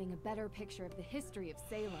like getting a better picture of the history of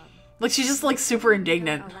Salem. Like she's just like super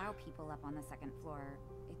indignant. Don't allow people up on the second floor.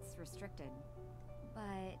 It's restricted.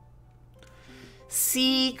 But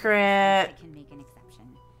secret. I can make an exception.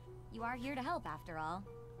 You are here to help after all.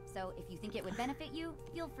 So if you think it would benefit you,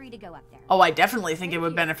 feel free to go up there. Oh, I definitely think it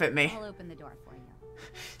would benefit me. I'll open the door for you.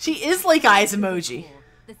 She is like eyes emoji.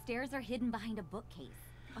 The stairs are hidden behind a bookcase.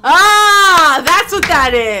 Oh. Ah, that's what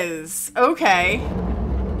that is. Okay.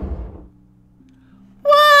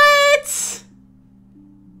 What?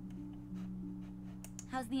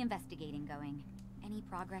 How's the investigating going? Any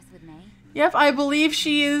progress with May? Yep, I believe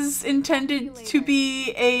she is intended to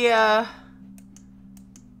be a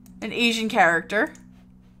an Asian character.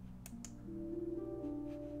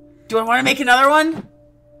 Do I want to make another one?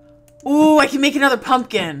 Ooh, I can make another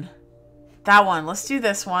pumpkin. That one. Let's do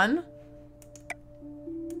this one.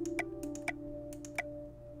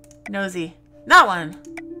 Nosy. That one.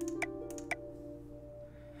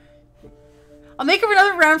 I'll make her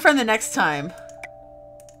another round friend the next time.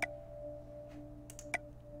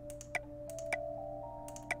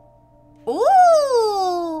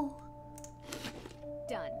 Ooh!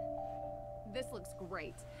 Done. This looks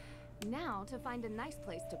great. Now to find a nice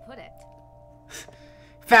place to put it.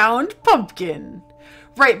 Found pumpkin.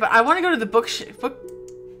 Right, but I want to go to the book.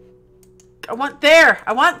 I want there.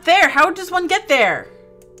 I want there. How does one get there?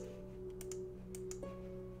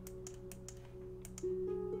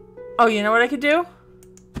 Oh, you know what I could do?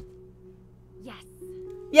 Yes.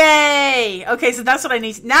 Yay! Okay, so that's what I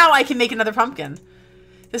need. Now I can make another pumpkin.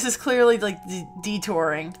 This is clearly like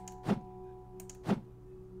detouring.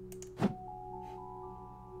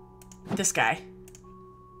 This guy.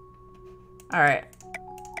 All right.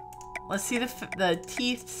 Let's see the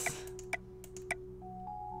teeth.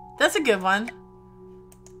 That's a good one.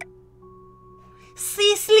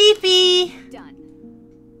 See sleepy. Done.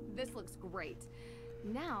 This looks great.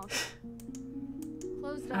 Now,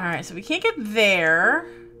 closed off. Alright, so we can't get there.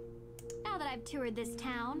 Now that I've toured this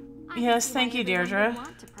town, I Yes, can see thank why you, everyone would Deirdre.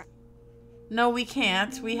 want to No, we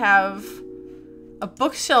can't. We have a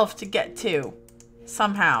bookshelf to get to.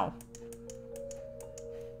 Somehow.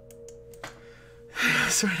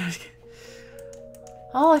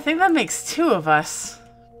 Oh, I think that makes two of us.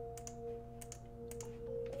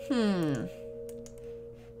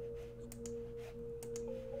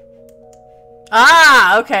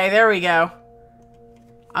 Ah, okay, there we go.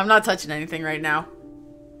 I'm not touching anything right now.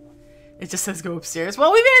 It just says go upstairs.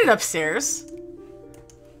 Well, we made it upstairs.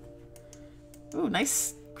 Ooh,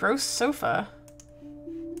 nice gross sofa.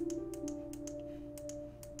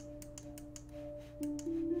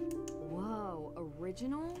 Whoa,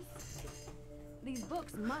 originals? These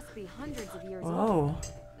books must be hundreds of years Whoa. old.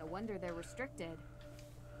 No wonder they're restricted.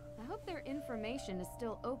 I hope their information is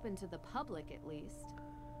still open to the public at least.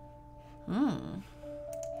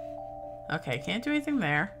 Okay, can't do anything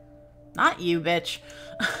there. Not you, bitch.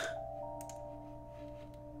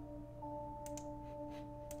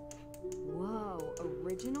 Whoa,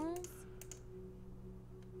 originals?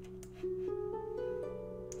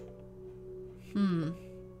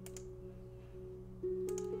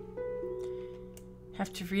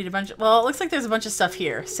 Have to read a bunch of... Well, it looks like there's a bunch of stuff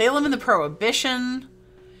here. Salem and the Prohibition.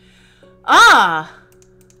 Ah!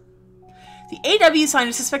 The AW sign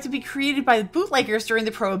is suspected to be created by the bootleggers during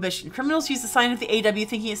the Prohibition. Criminals use the sign of the AW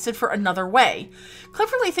thinking it stood for another way.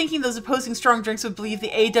 Cleverly thinking those opposing strong drinks would believe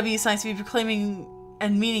the AW signs to be proclaiming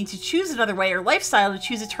and meaning to choose another way or lifestyle to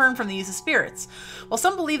choose a turn from the use of spirits. While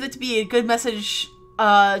some believe it to be a good message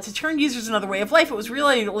to turn users another way of life, it was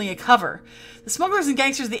really only a cover. The smugglers and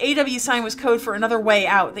gangsters, the AW sign was code for another way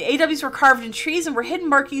out. The AWs were carved in trees and were hidden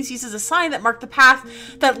markings used as a sign that marked the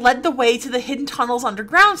path that led the way to the hidden tunnels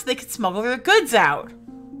underground so they could smuggle their goods out.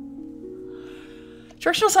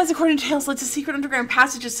 Directional signs, according to tales, led to secret underground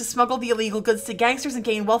passages to smuggle the illegal goods to gangsters and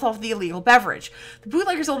gain wealth off the illegal beverage. The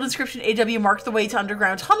bootlegger's old inscription AW marked the way to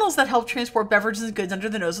underground tunnels that helped transport beverages and goods under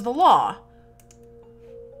the nose of the law.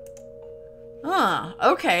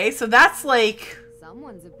 Okay, so that's like...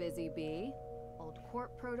 Someone's a busy bee. Old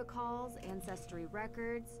court protocols, ancestry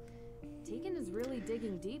records. Tegan is really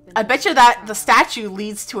digging deep into I bet you that the statue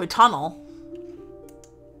leads to a tunnel.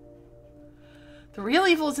 The real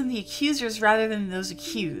evil is in the accusers rather than those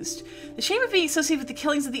accused. The shame of being associated with the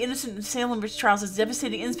killings of the innocent in Salem witch trials has a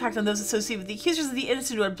devastating impact on those associated with the accusers of the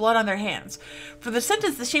innocent who had blood on their hands. For the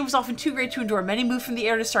sentence, the shame was often too great to endure. Many moved from the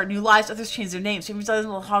air to start new lives, others changed their names. James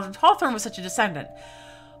Hawthorne was such a descendant.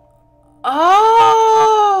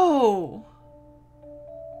 Oh!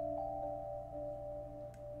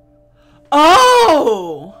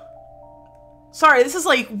 Oh! Sorry, this is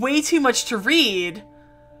like way too much to read.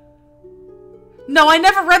 No, I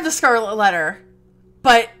never read the Scarlet Letter,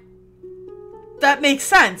 but that makes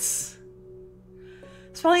sense.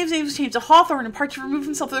 Spelling of his name was changed to Hawthorne in part to remove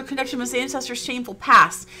himself from their connection with his ancestors' shameful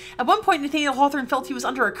past. At one point, Nathaniel Hawthorne felt he was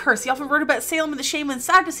under a curse. He often wrote about Salem and the shame and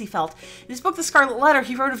sadness he felt. In his book, The Scarlet Letter,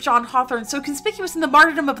 he wrote of John Hawthorne, so conspicuous in the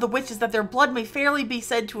martyrdom of the witches that their blood may fairly be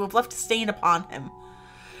said to have left a stain upon him.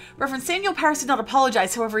 Reverend Samuel Parris did not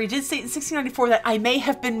apologize, however, he did state in 1694 that I may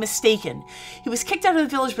have been mistaken. He was kicked out of the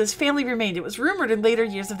village, but his family remained. It was rumored in later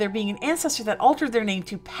years of there being an ancestor that altered their name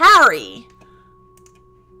to Parry.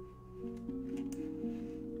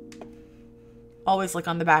 Always look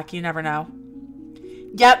on the back, you never know.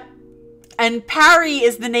 Yep. And Parry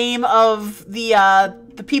is the name of the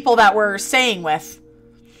people that we're staying with.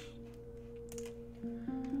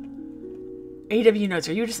 AW notes,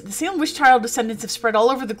 the Salem witch child descendants have spread all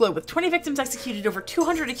over the globe, with 20 victims executed, over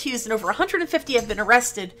 200 accused, and over 150 have been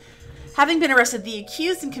arrested. Having been arrested, the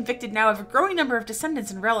accused and convicted now have a growing number of descendants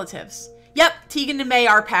and relatives. Yep, Tegan and May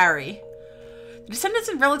are Parry. The descendants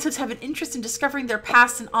and relatives have an interest in discovering their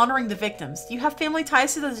past and honoring the victims. Do you have family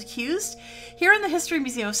ties to those accused? Here in the History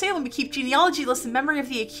Museum of Salem, we keep genealogy lists in memory of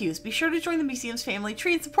the accused. Be sure to join the museum's family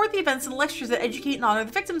tree and support the events and lectures that educate and honor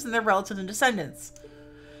the victims and their relatives and descendants.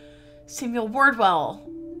 Samuel Wardwell,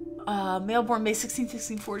 male born May 16,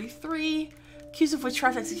 1643, accused of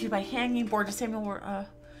witchcraft, executed by hanging. Born to Samuel,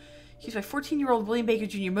 accused by 14-year-old William Baker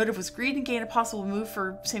Jr. Motive was greed and gain a possible move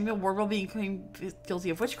for Samuel Wardwell being claimed guilty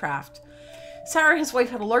of witchcraft. Sarah, his wife,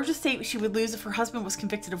 had a large estate which she would lose if her husband was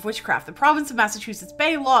convicted of witchcraft. The province of Massachusetts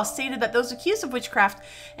Bay law stated that those accused of witchcraft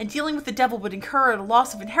and dealing with the devil would incur a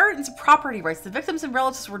loss of inheritance and property rights. The victims and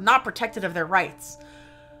relatives were not protected of their rights.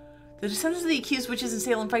 The descendants of the accused witches in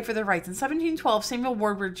Salem fight for their rights. In 1712, Samuel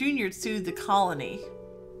Wardwell Jr. sued the colony.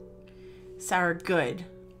 Sarah Good.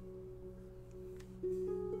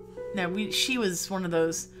 No, she was one of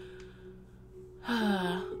those.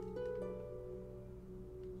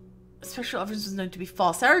 special evidence was known to be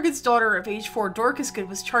false. Sarah Good's daughter of age 4, Dorcas Good,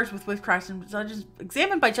 was charged with witchcraft and was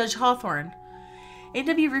examined by Judge Hawthorne.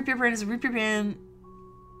 A.W. root beer brand is a root beer brand.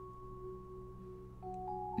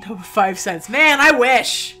 No, 5 cents. Man, I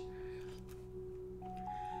wish!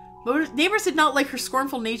 Neighbors did not like her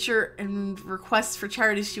scornful nature and requests for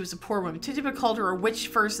charities. She was a poor woman. Tituba called her a witch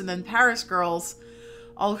first and then Paris girls,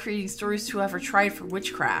 all creating stories to whoever tried for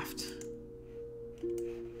witchcraft.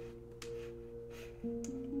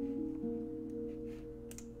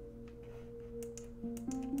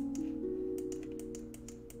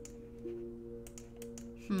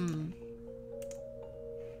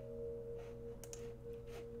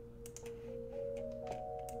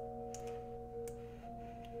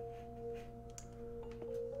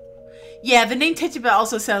 Yeah, the name Tituba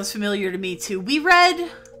also sounds familiar to me too. We read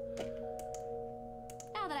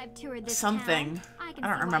Now that I've toured this something. town, I I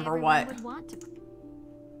don't see remember why what. everyone would want to.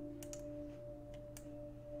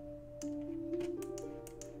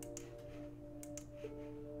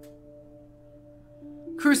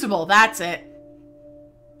 Crucible, that's it.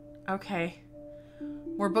 Okay.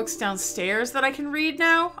 More books downstairs that I can read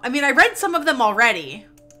now? I mean, I read some of them already.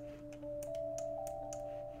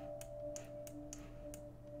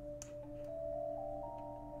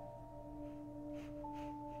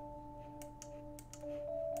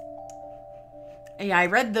 Yeah, I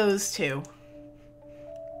read those too.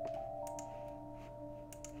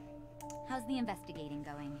 How's the investigating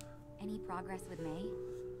going? Any progress with May?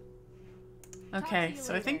 Okay,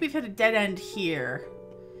 so I think we've hit a dead end here.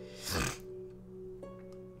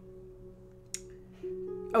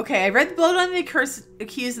 Okay, I read the Blood on the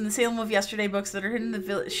Accused in the Salem of Yesterday books that are hidden in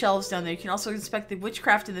the shelves down there. You can also inspect the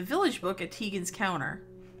Witchcraft in the Village book at Tegan's counter.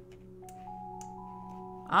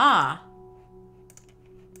 Ah.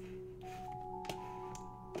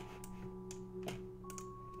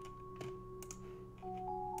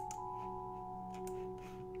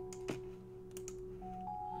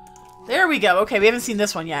 There we go. Okay, we haven't seen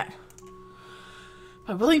this one yet.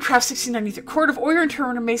 By William Craft, 1693. Court of Oyer and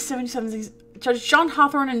Turner, May 77. Judge John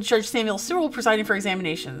Hawthorne and Judge Samuel Sewell presiding for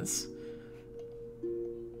examinations.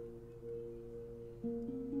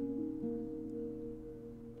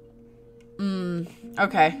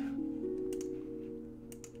 Okay.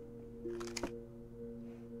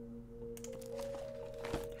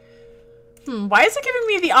 Why is it giving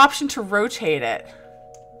me the option to rotate it?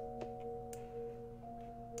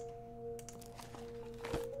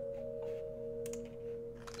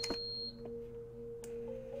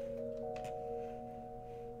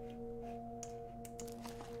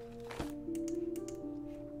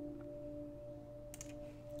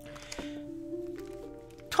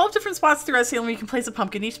 Different spots throughout Salem where you can place a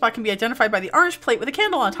pumpkin. Each spot can be identified by the orange plate with a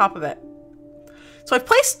candle on top of it. So I've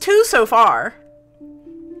placed 2 so far.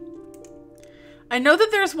 I know that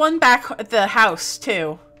there's one back at the house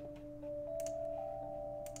too.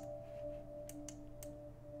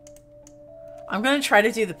 I'm gonna try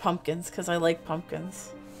to do the pumpkins because I like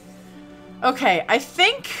pumpkins. Okay, I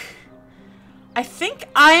think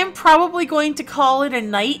I am probably going to call it a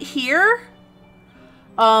night here.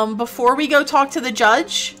 Before we go talk to the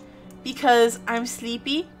judge, because I'm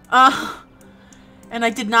sleepy. And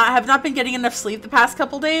I have not been getting enough sleep the past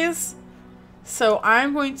couple days. So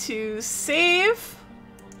I'm going to save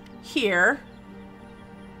here.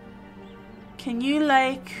 Can you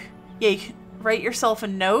you can write yourself a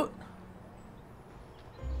note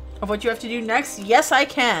of what you have to do next? Yes, I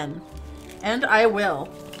can. And I will.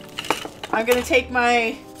 I'm gonna take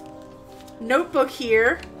my notebook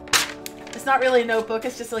here. It's not really a notebook,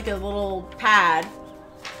 it's just like a little pad.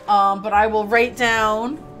 But I will write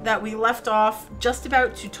down that we left off just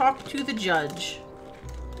about to talk to the judge.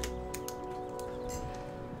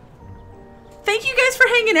 Thank you guys for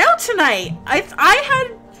hanging out tonight.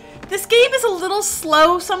 This game is a little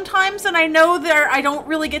slow sometimes, and I know I don't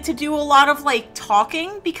really get to do a lot of like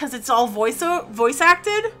talking because it's all voice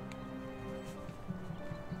acted.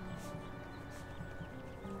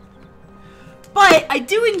 But I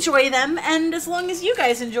do enjoy them, and as long as you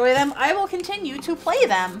guys enjoy them, I will continue to play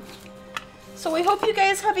them. So I hope you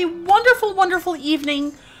guys have a wonderful, wonderful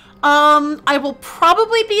evening. I will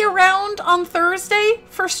probably be around on Thursday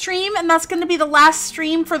for stream, and that's going to be the last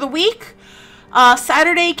stream for the week.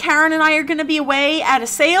 Saturday, Karen and I are going to be away at a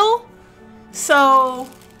sale, so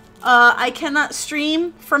I cannot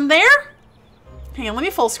stream from there. Hang on, let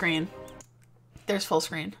me full screen. There's full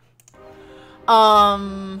screen.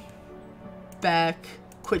 Back,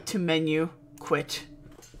 quit to menu, quit.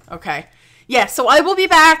 Okay. Yeah, so I will be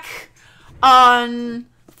back on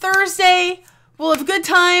Thursday. We'll have a good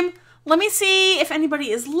time. Let me see if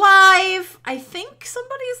anybody is live. I think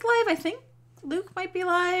somebody is live. I think Luke might be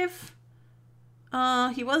live.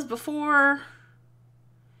 He was before.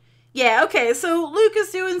 Yeah, okay, so Luke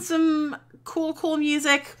is doing some cool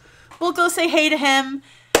music. We'll go say hey to him.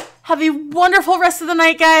 Have a wonderful rest of the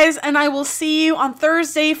night, guys, and I will see you on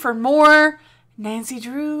Thursday for more Nancy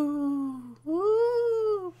Drew. Woo!